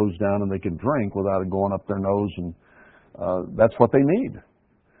get their nose down and they can drink without it going up their nose, and that's what they need.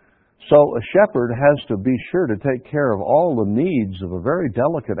 So a shepherd has to be sure to take care of all the needs of a very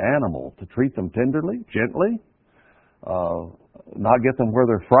delicate animal, to treat them tenderly, gently, not get them where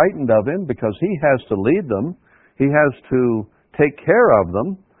they're frightened of him, because he has to lead them. He has to take care of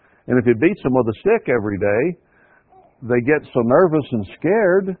them. And if he beats them with a stick every day, they get so nervous and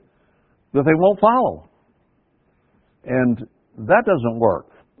scared that they won't follow. And that doesn't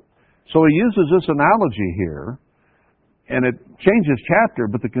work. So he uses this analogy here, and it changes chapter,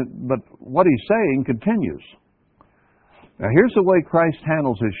 but what he's saying continues. Now here's the way Christ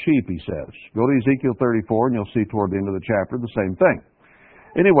handles his sheep, he says. Go to Ezekiel 34, and you'll see toward the end of the chapter the same thing.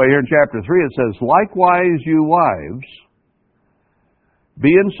 Anyway, here in chapter 3 it says, "Likewise, you wives,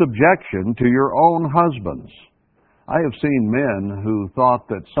 be in subjection to your own husbands." I have seen men who thought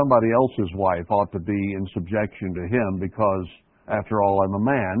that somebody else's wife ought to be in subjection to him because, after all, I'm a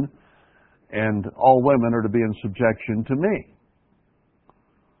man, and all women are to be in subjection to me.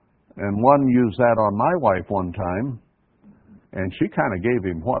 And one used that on my wife one time, and she kind of gave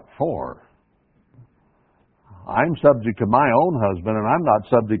him what for. "I'm subject to my own husband, and I'm not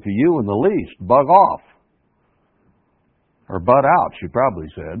subject to you in the least. Bug off." Or butt out, she probably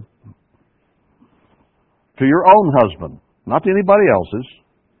said. To your own husband, not to anybody else's.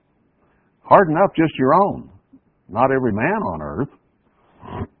 Hard enough, just your own. Not every man on earth.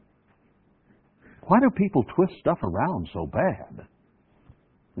 Why do people twist stuff around so bad?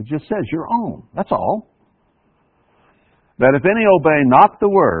 It just says your own. That's all. "That if any obey not the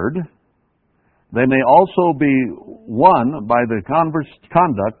word, they may also be won by the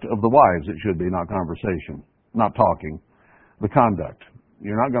conduct of the wives." It should be, not conversation, not talking. The conduct.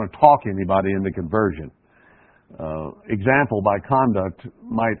 You're not going to talk anybody into conversion. Example by conduct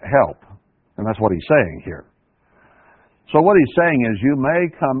might help. And that's what he's saying here. So what he's saying is you may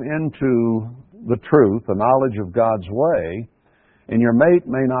come into the truth, the knowledge of God's way, and your mate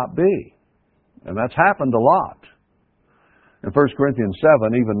may not be. And that's happened a lot. And 1 Corinthians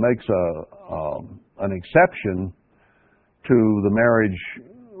 7 even makes an exception to the marriage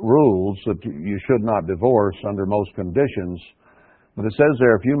rules that you should not divorce under most conditions. But it says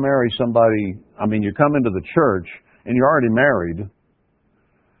there, if you marry somebody, you come into the church and you're already married,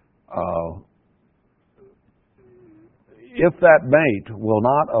 if that mate will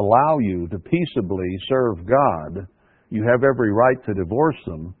not allow you to peaceably serve God, you have every right to divorce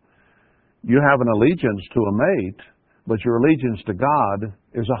them. You have an allegiance to a mate, but your allegiance to God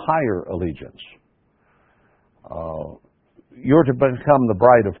is a higher allegiance. You're to become the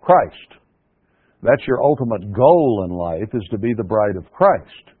bride of Christ. That's your ultimate goal in life, is to be the bride of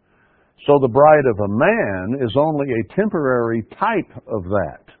Christ. So the bride of a man is only a temporary type of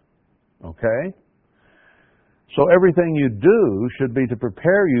that. Okay? So everything you do should be to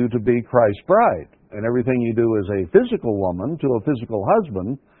prepare you to be Christ's bride. And everything you do as a physical woman to a physical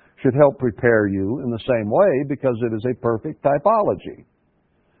husband should help prepare you in the same way, because it is a perfect typology.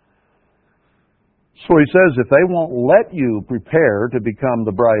 So he says if they won't let you prepare to become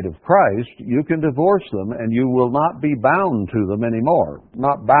the bride of Christ, you can divorce them and you will not be bound to them anymore.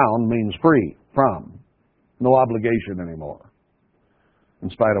 Not bound means free from. No obligation anymore,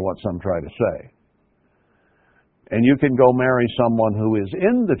 in spite of what some try to say. And you can go marry someone who is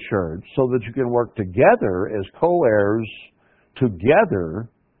in the church so that you can work together as co-heirs together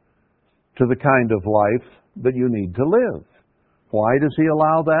to the kind of life that you need to live. Why does he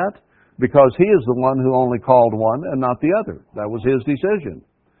allow that? Because he is the one who only called one and not the other. That was his decision.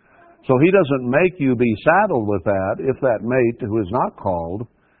 So he doesn't make you be saddled with that if that mate who is not called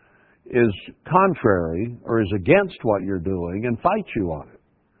is contrary or is against what you're doing and fights you on it.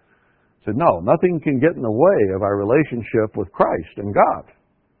 He said, no, nothing can get in the way of our relationship with Christ and God.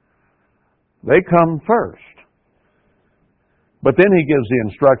 They come first. But then he gives the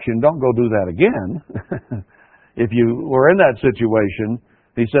instruction, don't go do that again. If you were in that situation,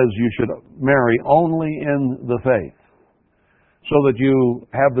 he says you should marry only in the faith, so that you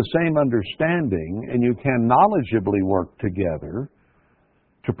have the same understanding and you can knowledgeably work together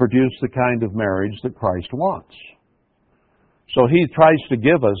to produce the kind of marriage that Christ wants. So he tries to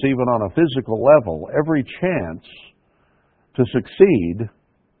give us, even on a physical level, every chance to succeed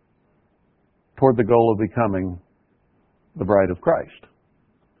toward the goal of becoming the bride of Christ.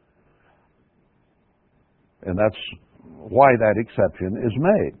 And that's why that exception is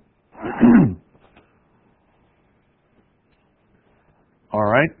made. All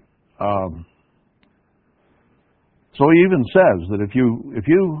right. So he even says that if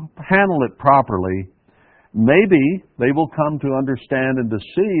you handle it properly, maybe they will come to understand and to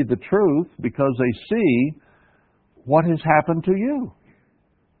see the truth because they see what has happened to you.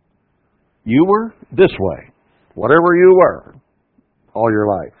 You were this way, whatever you were, all your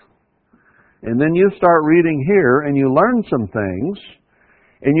life. And then you start reading here and you learn some things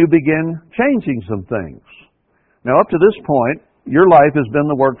and you begin changing some things. Now, up to this point, your life has been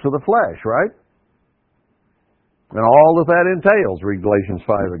the works of the flesh, right? And all that that entails, read Galatians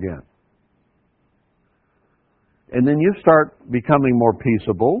 5 again. And then you start becoming more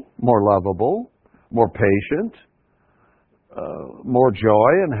peaceable, more lovable, more patient, more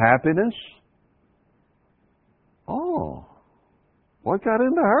joy and happiness. Oh, what got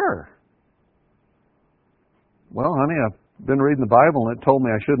into her? Well, honey, I've been reading the Bible and it told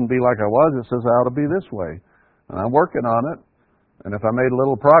me I shouldn't be like I was. It says I ought to be this way. And I'm working on it. And if I made a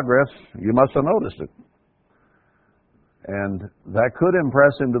little progress, you must have noticed it. And that could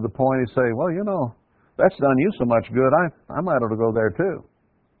impress him to the point he'd say, well, you know, that's done you so much good, I might ought to go there too.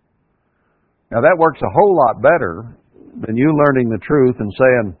 Now that works a whole lot better than you learning the truth and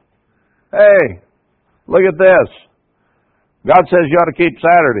saying, hey, look at this. God says you ought to keep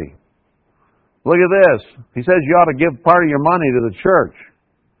Saturday. Look at this. He says you ought to give part of your money to the church.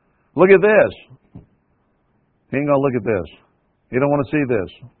 Look at this. He ain't going to look at this. He don't want to see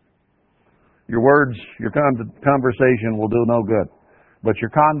this. Your words, your conversation will do no good. But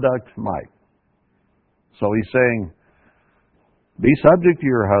your conduct might. So he's saying, be subject to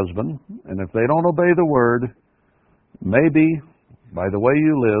your husband, and if they don't obey the word, maybe by the way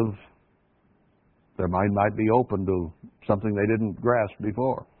you live, their mind might be open to something they didn't grasp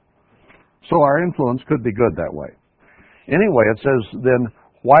before. So our influence could be good that way. Anyway, it says, then,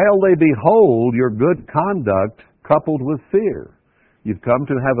 while they behold your good conduct coupled with fear. You've come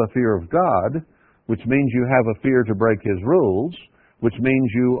to have a fear of God, which means you have a fear to break His rules, which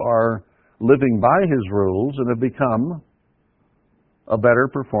means you are living by His rules and have become a better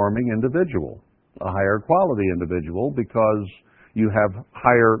performing individual, a higher quality individual, because you have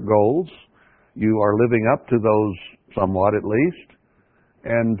higher goals, you are living up to those somewhat at least,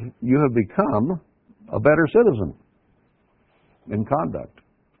 and you have become a better citizen in conduct.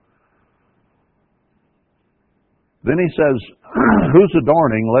 Then he says, whose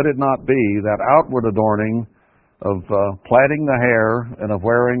adorning, let it not be that outward adorning of plaiting the hair and of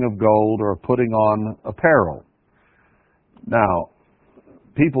wearing of gold or of putting on apparel. Now,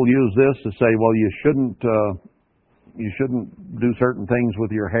 people use this to say, well, you shouldn't do certain things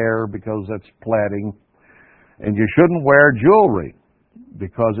with your hair because that's plaiting, and you shouldn't wear jewelry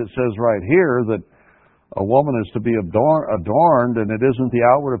because it says right here that a woman is to be adorned and it isn't the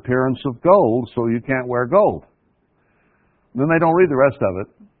outward appearance of gold, so you can't wear gold. Then they don't read the rest of it.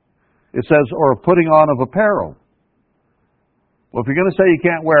 It says, or putting on of apparel. Well, if you're going to say you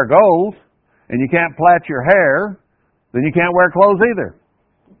can't wear gold and you can't plait your hair, then you can't wear clothes either.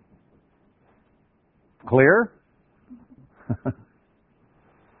 Clear?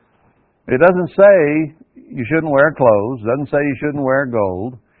 It doesn't say you shouldn't wear clothes. It doesn't say you shouldn't wear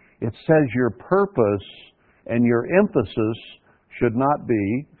gold. It says your purpose and your emphasis should not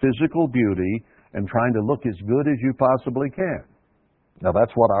be physical beauty and trying to look as good as you possibly can. Now,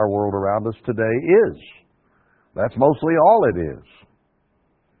 that's what our world around us today is. That's mostly all it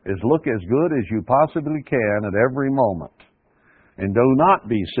is look as good as you possibly can at every moment. And do not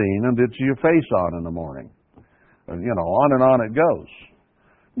be seen and it's your face on in the morning. On and on it goes.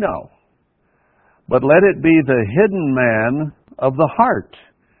 No. But let it be the hidden man of the heart,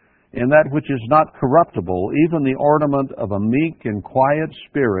 in that which is not corruptible, even the ornament of a meek and quiet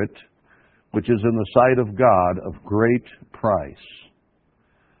spirit, which is in the sight of God of great price.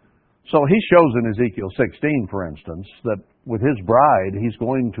 So he shows in Ezekiel 16, for instance, that with his bride, he's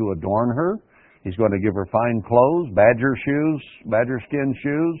going to adorn her. He's going to give her fine clothes, badger skin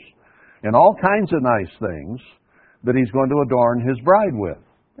shoes, and all kinds of nice things that he's going to adorn his bride with.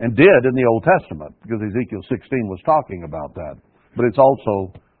 And did in the Old Testament, because Ezekiel 16 was talking about that. But it's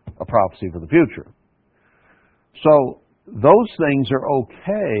also a prophecy for the future. So those things are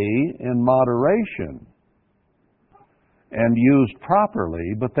okay in moderation and used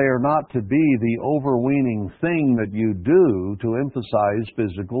properly, but they are not to be the overweening thing that you do to emphasize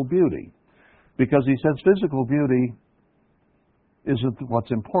physical beauty. Because he says physical beauty isn't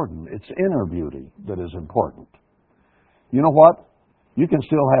what's important. It's inner beauty that is important. You know what? You can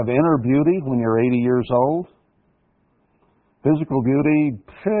still have inner beauty when you're 80 years old. Physical beauty,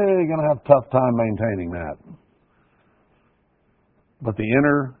 you're going to have a tough time maintaining that. But the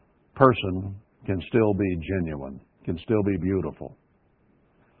inner person can still be genuine, can still be beautiful.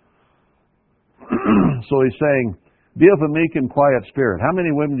 So he's saying, be of a meek and quiet spirit. How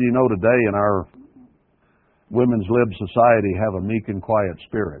many women do you know today in our women's lib society have a meek and quiet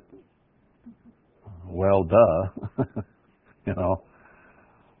spirit? Well, duh.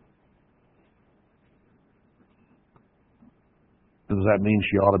 Does that mean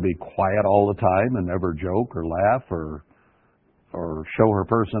she ought to be quiet all the time and never joke or laugh or show her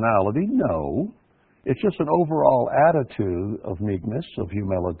personality? No. It's just an overall attitude of meekness, of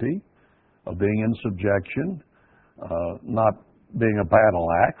humility, of being in subjection, not being a battle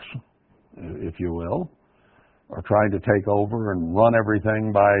axe, if you will, or trying to take over and run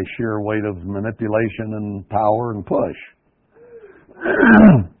everything by sheer weight of manipulation and power and push.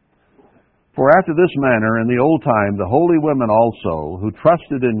 For after this manner in the old time the holy women also, who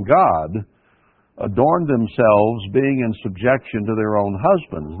trusted in God, adorned themselves, being in subjection to their own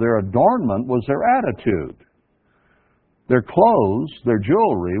husbands. Their adornment was their attitude. Their clothes, their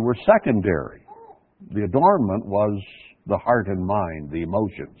jewelry were secondary. The adornment was the heart and mind, the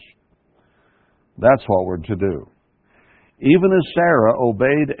emotions. That's what we're to do. Even as Sarah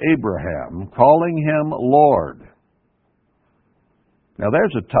obeyed Abraham, calling him Lord. Now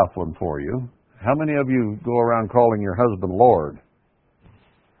there's a tough one for you. How many of you go around calling your husband Lord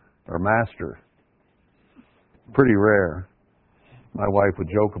or Master? Pretty rare. My wife would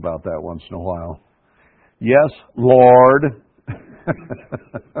joke about that once in a while. Yes, Lord.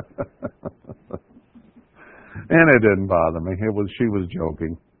 And it didn't bother me. She was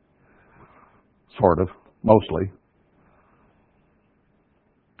joking. Sort of. Mostly.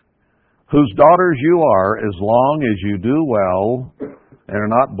 Whose daughters you are, as long as you do well and are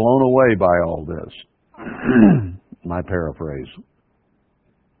not blown away by all this. My paraphrase.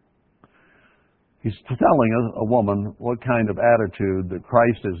 He's telling a woman what kind of attitude that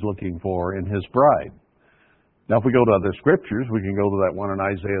Christ is looking for in his bride. Now, if we go to other scriptures, we can go to that one in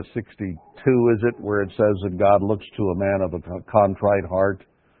Isaiah 62, is it, where it says that God looks to a man of a contrite heart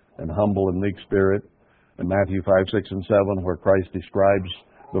and humble and meek spirit. In Matthew 5, 6, and 7, where Christ describes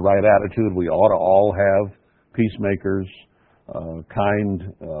the right attitude we ought to all have, peacemakers,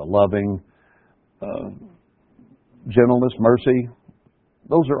 kind, loving, gentleness, mercy.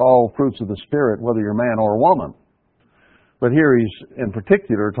 Those are all fruits of the Spirit, whether you're man or woman. But here he's in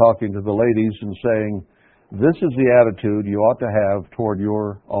particular talking to the ladies and saying, this is the attitude you ought to have toward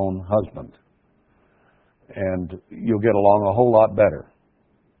your own husband. And you'll get along a whole lot better.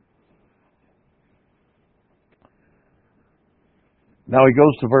 Now he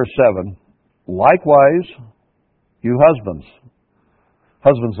goes to verse 7. Likewise, you husbands.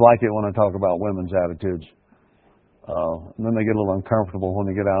 Husbands like it when I talk about women's attitudes. And then they get a little uncomfortable when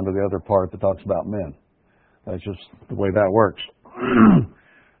they get down to the other part that talks about men. That's just the way that works.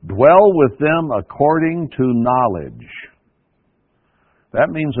 Dwell with them according to knowledge. That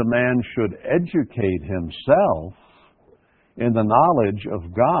means a man should educate himself in the knowledge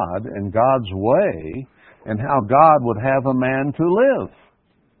of God and God's way and how God would have a man to live.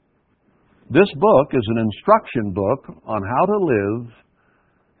 This book is an instruction book on how to live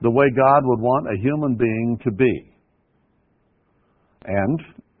the way God would want a human being to be. And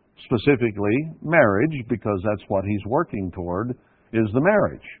specifically, marriage, because that's what He's working toward, is the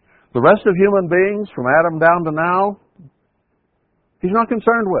marriage. The rest of human beings, from Adam down to now, He's not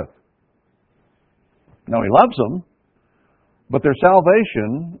concerned with. Now, He loves them, but their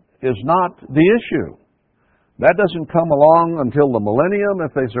salvation is not the issue. That doesn't come along until the millennium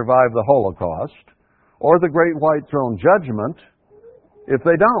if they survive the Holocaust, or the Great White Throne Judgment if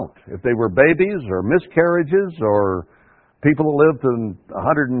they don't. If they were babies or miscarriages or people who lived to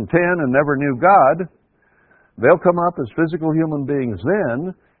 110 and never knew God, they'll come up as physical human beings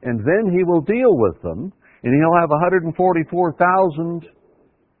then, and then He will deal with them, and He'll have 144,000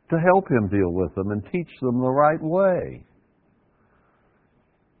 to help Him deal with them and teach them the right way.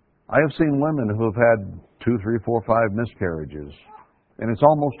 I have seen women who have had 2, 3, 4, 5 miscarriages, and it's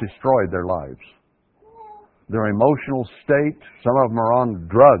almost destroyed their lives. Their emotional state, some of them are on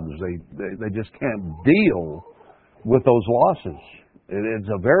drugs. They just can't deal with those losses. It's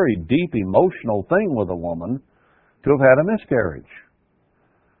a very deep emotional thing with a woman to have had a miscarriage.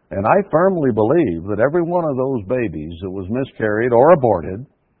 And I firmly believe that every one of those babies that was miscarried or aborted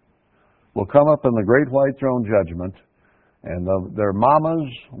will come up in the Great White Throne Judgment, and their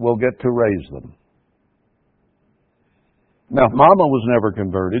mamas will get to raise them. Now, if mama was never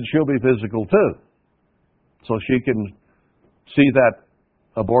converted, she'll be physical too. So she can see that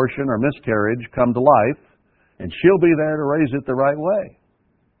abortion or miscarriage come to life, and she'll be there to raise it the right way.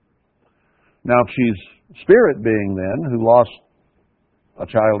 Now, if she's spirit being then, who lost a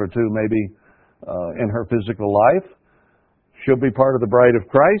child or two maybe in her physical life, she'll be part of the bride of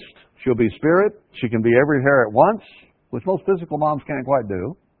Christ. She'll be spirit. She can be everywhere at once, which most physical moms can't quite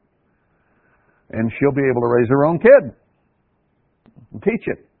do. And she'll be able to raise her own kid and teach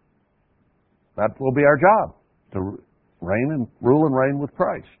it. That will be our job, to reign and rule and reign with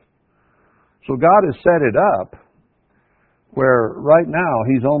Christ. So God has set it up where right now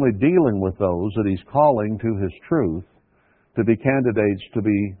He's only dealing with those that He's calling to His truth to be candidates to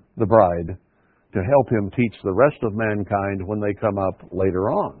be the bride, to help Him teach the rest of mankind when they come up later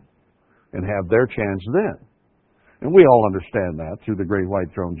on and have their chance then. And we all understand that through the Great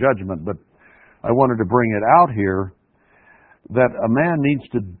White Throne Judgment, but I wanted to bring it out here that a man needs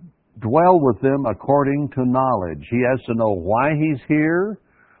to dwell with them according to knowledge. He has to know why he's here,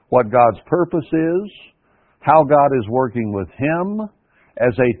 what God's purpose is, how God is working with him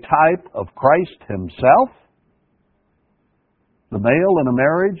as a type of Christ Himself. The male in a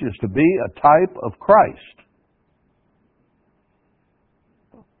marriage is to be a type of Christ.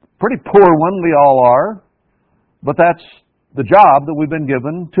 Pretty poor one, we all are, but that's the job that we've been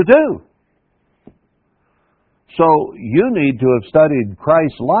given to do. So you need to have studied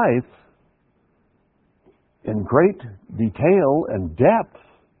Christ's life in great detail and depth.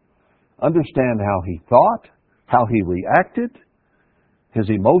 Understand how He thought, how He reacted, His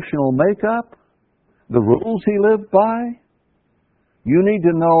emotional makeup, the rules He lived by. You need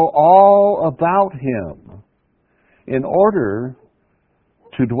to know all about Him in order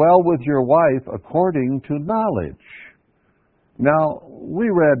to dwell with your wife according to knowledge. Now, we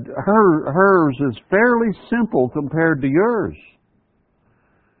read hers is fairly simple compared to yours.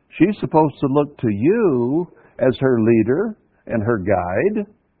 She's supposed to look to you as her leader and her guide,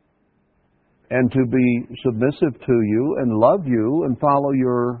 and to be submissive to you and love you and follow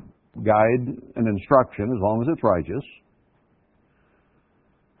your guide and instruction as long as it's righteous.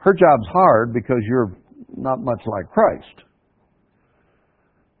 Her job's hard because you're not much like Christ.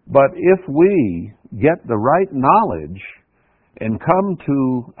 But if we get the right knowledge and come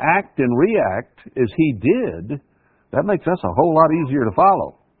to act and react as He did, that makes us a whole lot easier to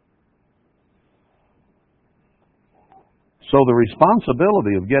follow. So the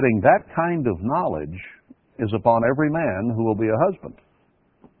responsibility of getting that kind of knowledge is upon every man who will be a husband.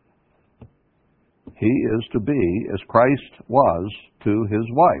 He is to be as Christ was to His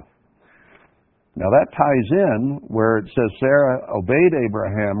wife. Now that ties in where it says Sarah obeyed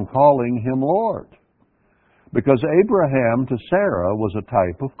Abraham, calling him Lord. Because Abraham to Sarah was a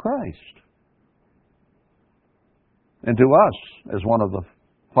type of Christ. And to us, as one of the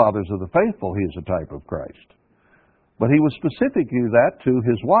fathers of the faithful, he is a type of Christ. But he was specifically that to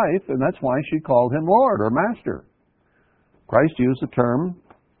his wife, and that's why she called him Lord or Master. Christ used the term,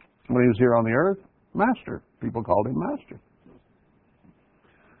 when He was here on the earth, Master. People called Him Master.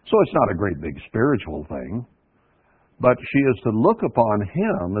 So it's not a great big spiritual thing. but she is to look upon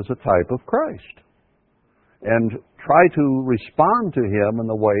him as a type of Christ and try to respond to him in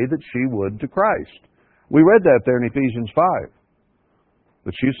the way that she would to Christ. We read that there in Ephesians 5,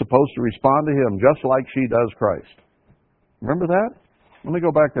 that she's supposed to respond to him just like she does Christ. Remember that? Let me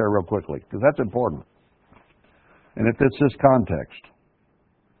go back there real quickly, because that's important. And it fits this context.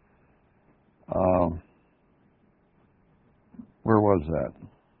 Where was that?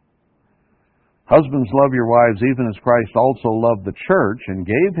 Husbands, love your wives, even as Christ also loved the church and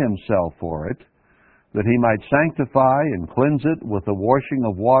gave himself for it, that he might sanctify and cleanse it with the washing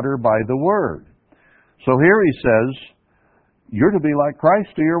of water by the word. So here he says, you're to be like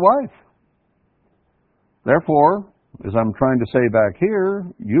Christ to your wife. Therefore, as I'm trying to say back here,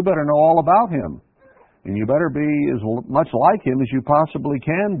 you better know all about him. And you better be as much like him as you possibly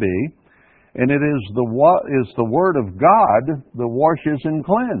can be. And it is the Word of God that washes and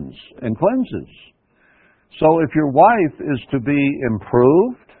cleanses. So if your wife is to be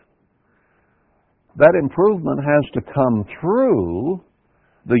improved, that improvement has to come through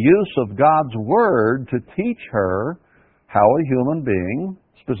the use of God's Word to teach her how a human being,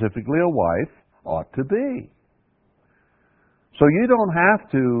 specifically a wife, ought to be. So you don't have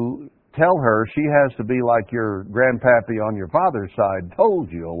to tell her she has to be like your grandpappy on your father's side told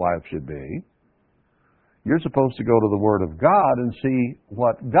you a wife should be. You're supposed to go to the Word of God and see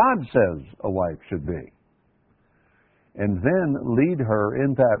what God says a wife should be. And then lead her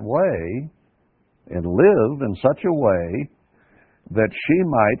in that way and live in such a way that she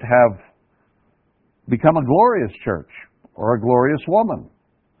might have become a glorious church or a glorious woman,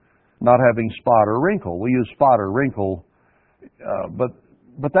 not having spot or wrinkle. We use spot or wrinkle,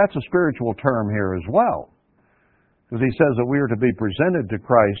 but that's a spiritual term here as well. Because he says that we are to be presented to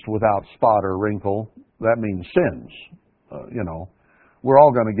Christ without spot or wrinkle. That means sins. We're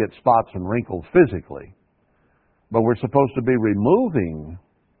all going to get spots and wrinkles physically. But we're supposed to be removing.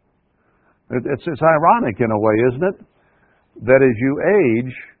 It's ironic in a way, isn't it? That as you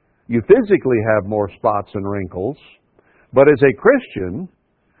age, you physically have more spots and wrinkles. But as a Christian,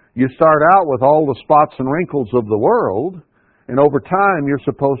 you start out with all the spots and wrinkles of the world. And over time, you're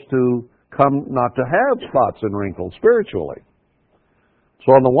supposed to come not to have spots and wrinkles spiritually.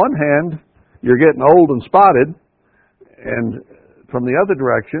 So on the one hand, you're getting old and spotted, and from the other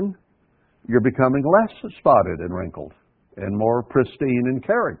direction, you're becoming less spotted and wrinkled and more pristine in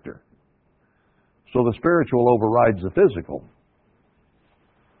character. So the spiritual overrides the physical.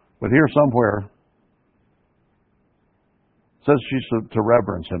 But here somewhere, it says she's to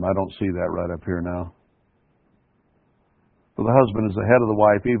reverence him. I don't see that right up here now. For the husband is the head of the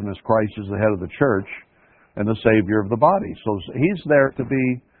wife, even as Christ is the head of the church and the Savior of the body. So he's there to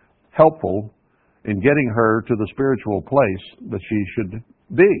be helpful in getting her to the spiritual place that she should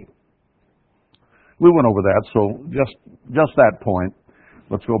be. We went over that, so just that point.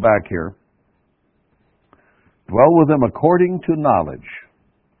 Let's go back here. Dwell with them according to knowledge.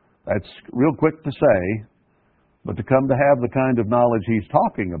 That's real quick to say, but to come to have the kind of knowledge he's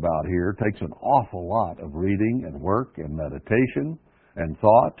talking about here takes an awful lot of reading and work and meditation and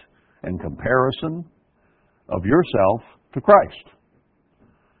thought and comparison of yourself to Christ.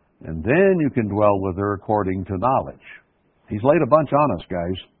 And then you can dwell with her according to knowledge. He's laid a bunch on us,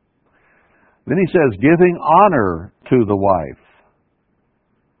 guys. Then he says, giving honor to the wife.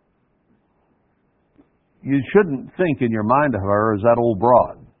 You shouldn't think in your mind of her as that old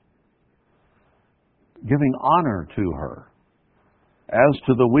broad. Giving honor to her as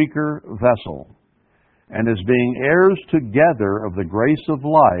to the weaker vessel, and as being heirs together of the grace of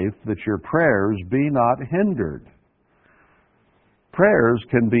life, that your prayers be not hindered. Prayers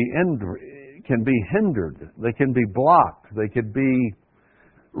can be hindered. They can be blocked. They could be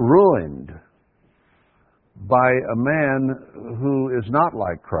ruined by a man who is not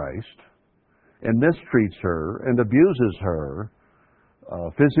like Christ and mistreats her and abuses her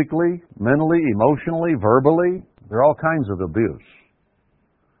physically, mentally, emotionally, verbally. There are all kinds of abuse.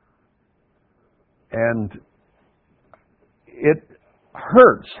 And it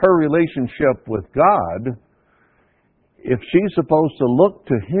hurts her relationship with God if she's supposed to look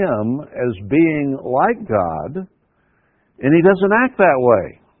to Him as being like God, and He doesn't act that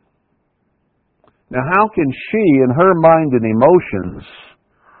way. Now, how can she, in her mind and emotions,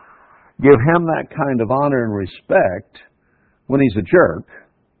 give Him that kind of honor and respect when He's a jerk,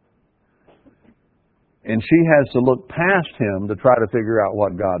 and she has to look past Him to try to figure out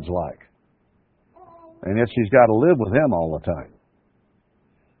what God's like? And yet she's got to live with Him all the time.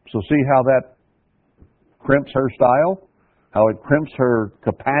 So see how that crimps her style? How it crimps her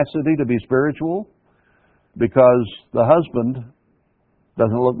capacity to be spiritual? Because the husband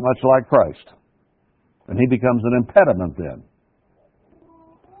doesn't look much like Christ. And he becomes an impediment then.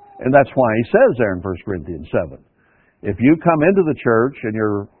 And that's why he says there in 1 Corinthians 7, if you come into the church and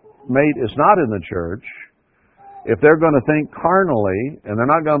your mate is not in the church, if they're going to think carnally and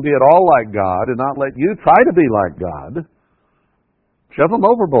they're not going to be at all like God and not let you try to be like God, shove them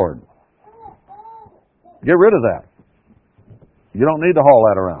overboard. Get rid of that. You don't need to haul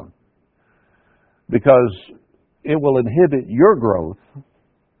that around, because it will inhibit your growth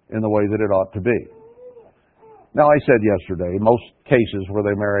in the way that it ought to be. Now, I said yesterday, most cases where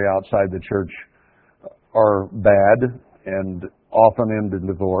they marry outside the church are bad and often end in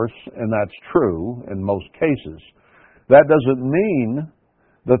divorce, and that's true in most cases. That doesn't mean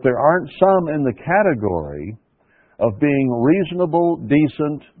that there aren't some in the category of being reasonable,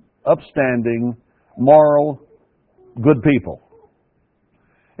 decent, upstanding, moral, good people.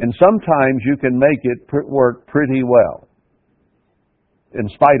 And sometimes you can make it work pretty well, in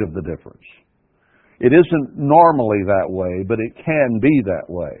spite of the difference. It isn't normally that way, but it can be that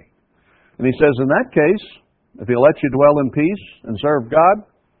way. And he says, in that case, if he'll let you dwell in peace and serve God,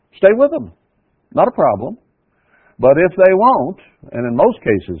 stay with them. Not a problem. But if they won't, and in most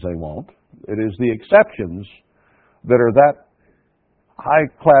cases they won't, it is the exceptions that are that high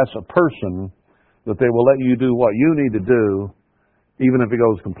class a person that they will let you do what you need to do, even if it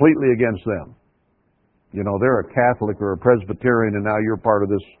goes completely against them. You know, they're a Catholic or a Presbyterian, and now you're part of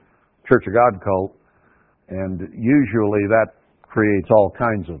this Church of God cult, and usually that creates all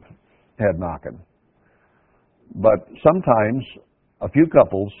kinds of head knocking. But sometimes a few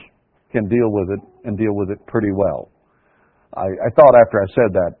couples can deal with it and deal with it pretty well. I thought after I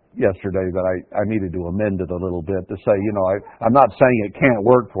said that yesterday that I needed to amend it a little bit to say, you know, I'm not saying it can't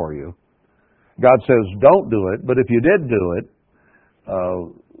work for you. God says don't do it, but if you did do it,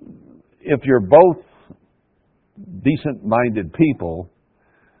 if you're both decent-minded people,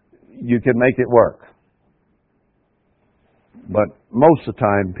 you can make it work. But most of the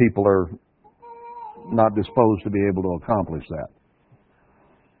time, people are not disposed to be able to accomplish that.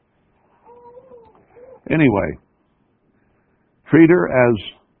 Anyway, treat her as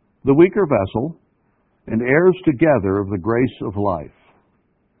the weaker vessel and heirs together of the grace of life.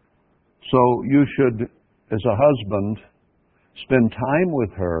 So you should, as a husband, spend time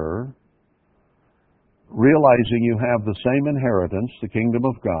with her, realizing you have the same inheritance, the kingdom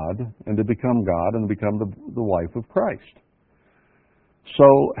of God, and to become God and become the wife of Christ.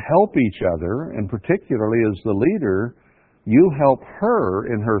 So help each other, and particularly as the leader, you help her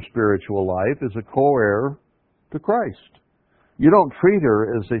in her spiritual life as a co-heir to Christ. You don't treat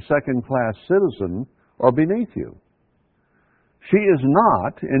her as a second-class citizen or beneath you. She is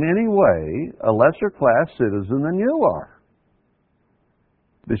not in any way a lesser-class citizen than you are,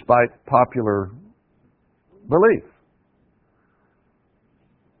 despite popular belief.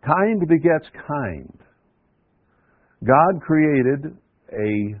 Kind begets kind. God created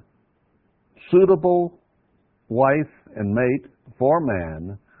a suitable wife and mate for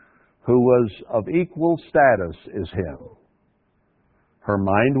man who was of equal status as him. Her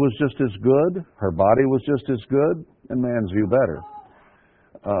mind was just as good, her body was just as good, and man's view better.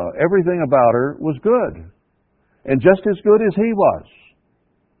 Everything about her was good, and just as good as he was.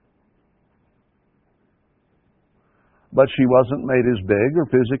 But she wasn't made as big or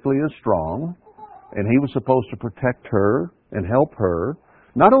physically as strong, and he was supposed to protect her and help her,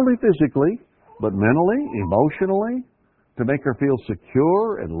 not only physically, but mentally, emotionally, to make her feel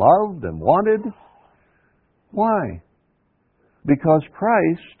secure and loved and wanted. Why? Because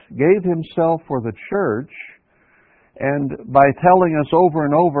Christ gave himself for the church, and by telling us over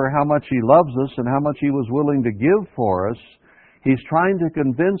and over how much he loves us and how much he was willing to give for us, he's trying to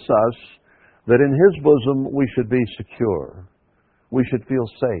convince us that in his bosom we should be secure. We should feel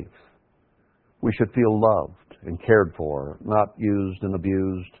safe. We should feel loved and cared for, not used and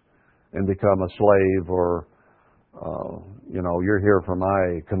abused and become a slave or, you're here for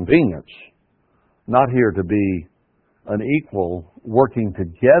my convenience. Not here to be an equal working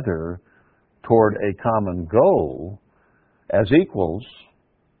together toward a common goal as equals.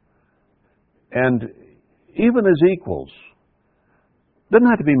 And even as equals, doesn't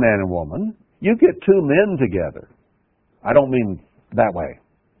have to be man and woman. You get two men together. I don't mean that way.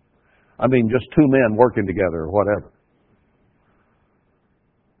 I mean just two men working together or whatever.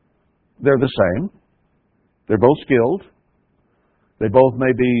 They're the same. They're both skilled. They both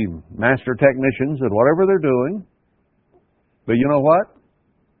may be master technicians at whatever they're doing. But you know what?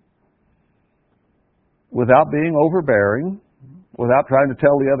 Without being overbearing, without trying to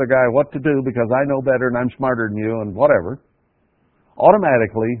tell the other guy what to do because I know better and I'm smarter than you and whatever,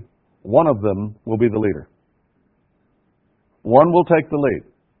 automatically one of them will be the leader. One will take the lead.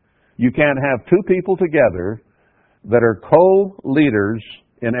 You can't have two people together that are co-leaders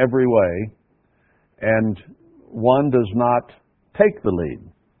in every way, and one does not take the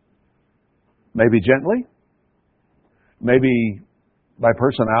lead. Maybe gently, maybe by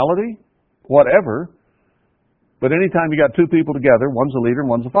personality, whatever. But anytime you got two people together, one's a leader and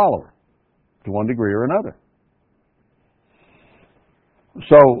one's a follower, to one degree or another.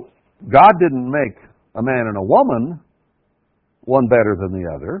 So God didn't make a man and a woman one better than the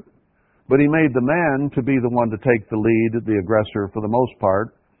other, but He made the man to be the one to take the lead, the aggressor for the most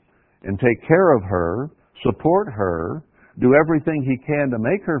part, and take care of her, support her, do everything he can to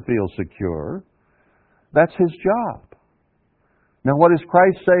make her feel secure. That's his job. Now what does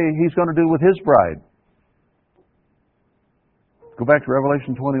Christ say He's going to do with His bride? Go back to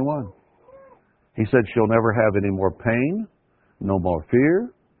Revelation 21. He said she'll never have any more pain, no more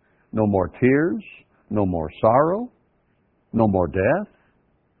fear, no more tears, no more sorrow, no more death.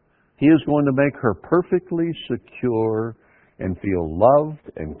 He is going to make her perfectly secure and feel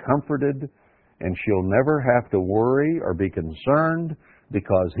loved and comforted, and she'll never have to worry or be concerned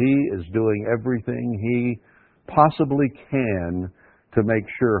because He is doing everything He possibly can to make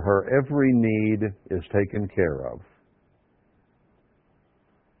sure her every need is taken care of.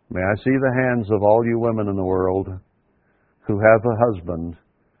 May I see the hands of all you women in the world who have a husband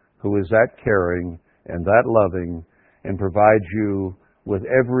who is that caring and that loving and provides you with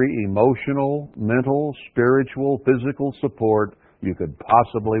every emotional, mental, spiritual, physical support you could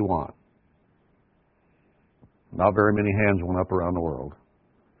possibly want. Not very many hands went up around the world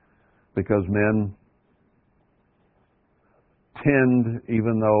because men tend,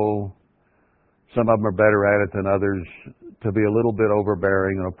 even though some of them are better at it than others, to be a little bit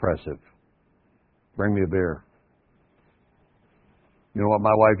overbearing and oppressive. Bring me a beer. You know what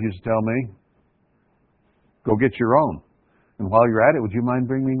my wife used to tell me? Go get your own. And while you're at it, would you mind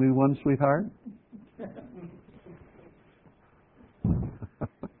bringing me one, sweetheart?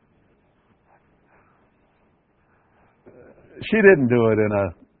 She didn't do it in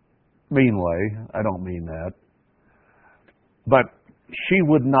a mean way. I don't mean that. But she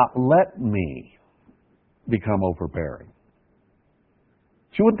would not let me become overbearing.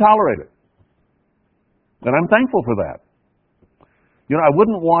 She wouldn't tolerate it. And I'm thankful for that. You know, I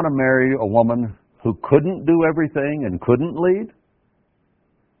wouldn't want to marry a woman who couldn't do everything and couldn't lead.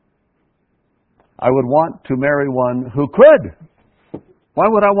 I would want to marry one who could. Why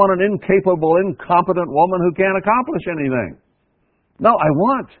would I want an incapable, incompetent woman who can't accomplish anything? No, I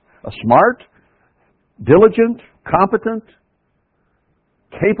want a smart, diligent, competent,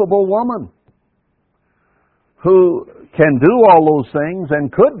 capable woman who can do all those things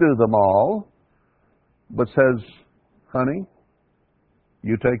and could do them all, but says, honey,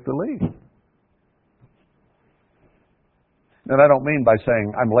 you take the lead. And I don't mean by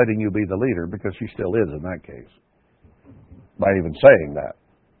saying, I'm letting you be the leader, because she still is in that case, by even saying that.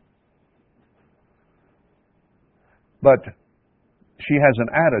 But she has an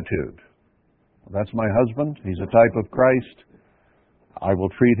attitude. That's my husband. He's a type of Christ. I will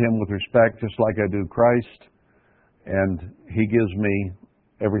treat him with respect just like I do Christ. And he gives me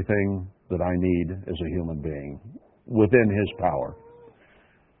everything that I need as a human being within his power.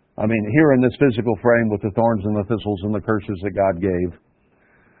 I mean, here in this physical frame with the thorns and the thistles and the curses that God gave,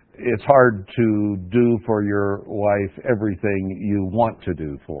 it's hard to do for your wife everything you want to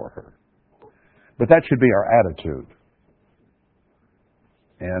do for her. But that should be our attitude.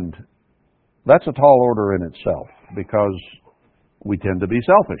 And that's a tall order in itself, because we tend to be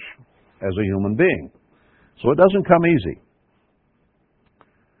selfish as a human being. So it doesn't come easy.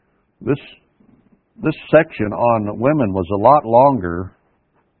 This section on women was a lot longer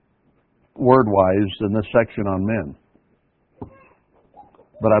word-wise than this section on men.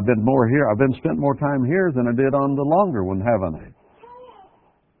 But I've spent more time here than I did on the longer one, haven't I?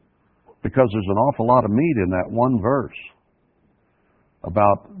 Because there's an awful lot of meat in that one verse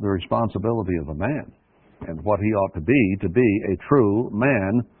about the responsibility of a man and what he ought to be a true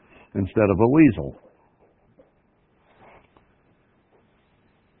man instead of a weasel.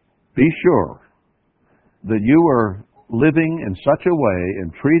 Be sure that you are living in such a way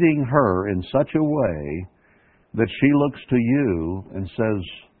and treating her in such a way that she looks to you and says,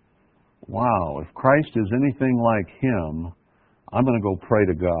 wow, if Christ is anything like him, I'm going to go pray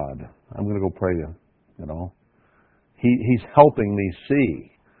to God. I'm going to go pray to, He's helping me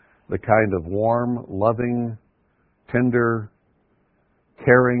see the kind of warm, loving, tender,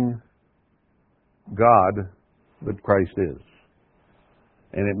 caring God that Christ is.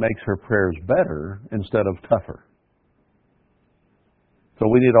 And it makes her prayers better instead of tougher. So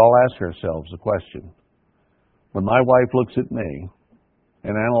we need to all ask ourselves the question, when my wife looks at me,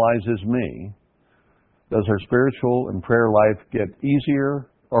 and analyzes me, does her spiritual and prayer life get easier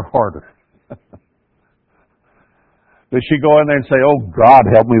or harder? Does she go in there and say, "Oh, God,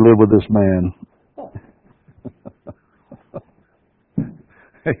 help me live with this man"?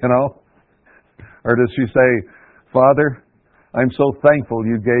 You know? Or does she say, "Father, I'm so thankful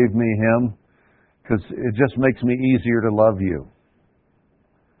you gave me him because it just makes me easier to love you"?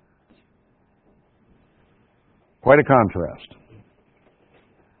 Quite a contrast.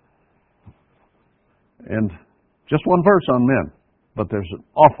 And just one verse on men, but there's an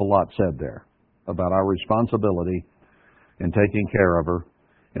awful lot said there about our responsibility in taking care of her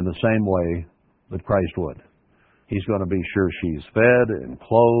in the same way that Christ would. He's going to be sure she's fed and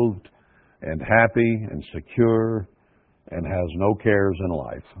clothed and happy and secure and has no cares in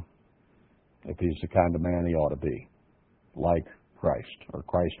life, if he's the kind of man he ought to be, like Christ, or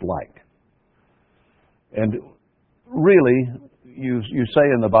Christ-like. And really, you say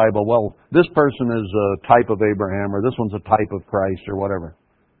in the Bible, well, this person is a type of Abraham, or this one's a type of Christ, or whatever.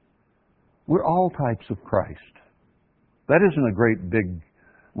 We're all types of Christ. That isn't a great big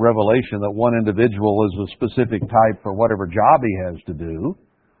revelation that one individual is a specific type for whatever job he has to do.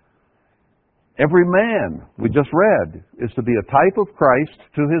 Every man, we just read, is to be a type of Christ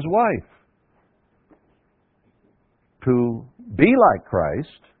to his wife. To be like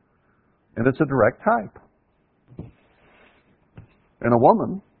Christ, and it's a direct type. And a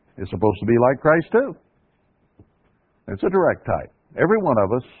woman is supposed to be like Christ too. It's a direct type. Every one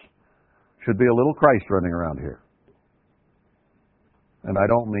of us should be a little Christ running around here. And I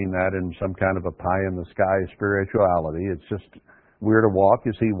don't mean that in some kind of a pie-in-the-sky spirituality. It's just we're to walk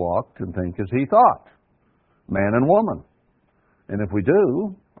as he walked and think as he thought, man and woman. And if we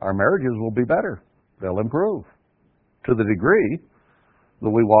do, our marriages will be better. They'll improve to the degree that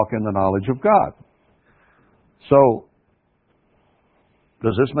we walk in the knowledge of God. So,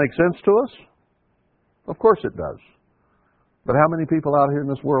 does this make sense to us? Of course it does. But how many people out here in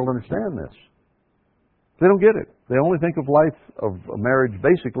this world understand this? They don't get it. They only think of life, of marriage,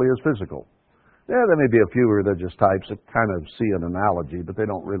 basically as physical. Yeah, there may be a few religious types that kind of see an analogy, but they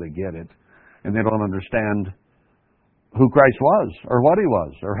don't really get it. And they don't understand who Christ was, or what he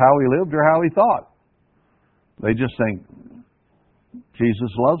was, or how he lived, or how he thought. They just think,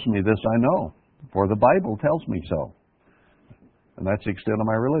 Jesus loves me, this I know, for the Bible tells me so. And that's the extent of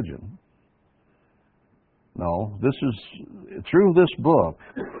my religion. No, this is, through this book,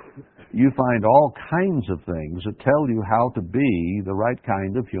 you find all kinds of things that tell you how to be the right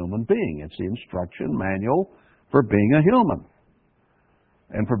kind of human being. It's the instruction manual for being a human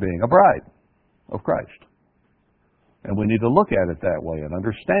and for being a bride of Christ. And we need to look at it that way and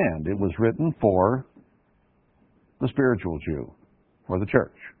understand it was written for the spiritual Jew, for the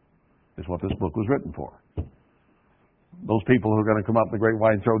church, is what this book was written for. Those people who are going to come up in the great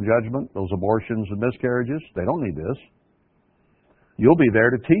white throne judgment, those abortions and miscarriages, they don't need this. You'll be there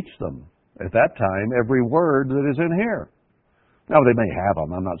to teach them at that time every word that is in here. Now, they may have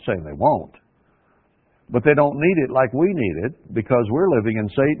them. I'm not saying they won't. But they don't need it like we need it, because we're living in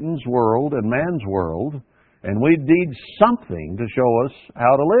Satan's world and man's world, and we need something to show us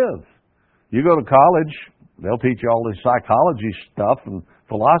how to live. You go to college, they'll teach you all this psychology stuff and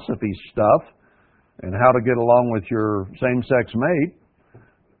philosophy stuff and how to get along with your same-sex mate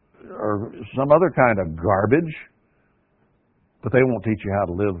or some other kind of garbage. But they won't teach you how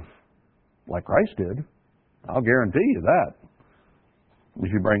to live like Christ did. I'll guarantee you that.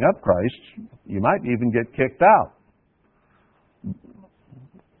 If you bring up Christ, you might even get kicked out.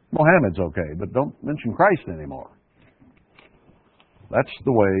 Mohammed's okay, but don't mention Christ anymore. That's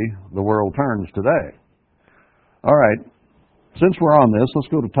the way the world turns today. All right. Since we're on this, let's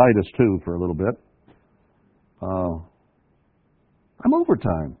go to Titus 2 for a little bit. I'm over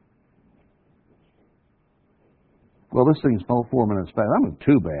time. Well, this thing's 4 minutes fast. I'm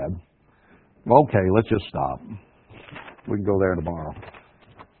too bad. Okay, let's just stop. We can go there tomorrow.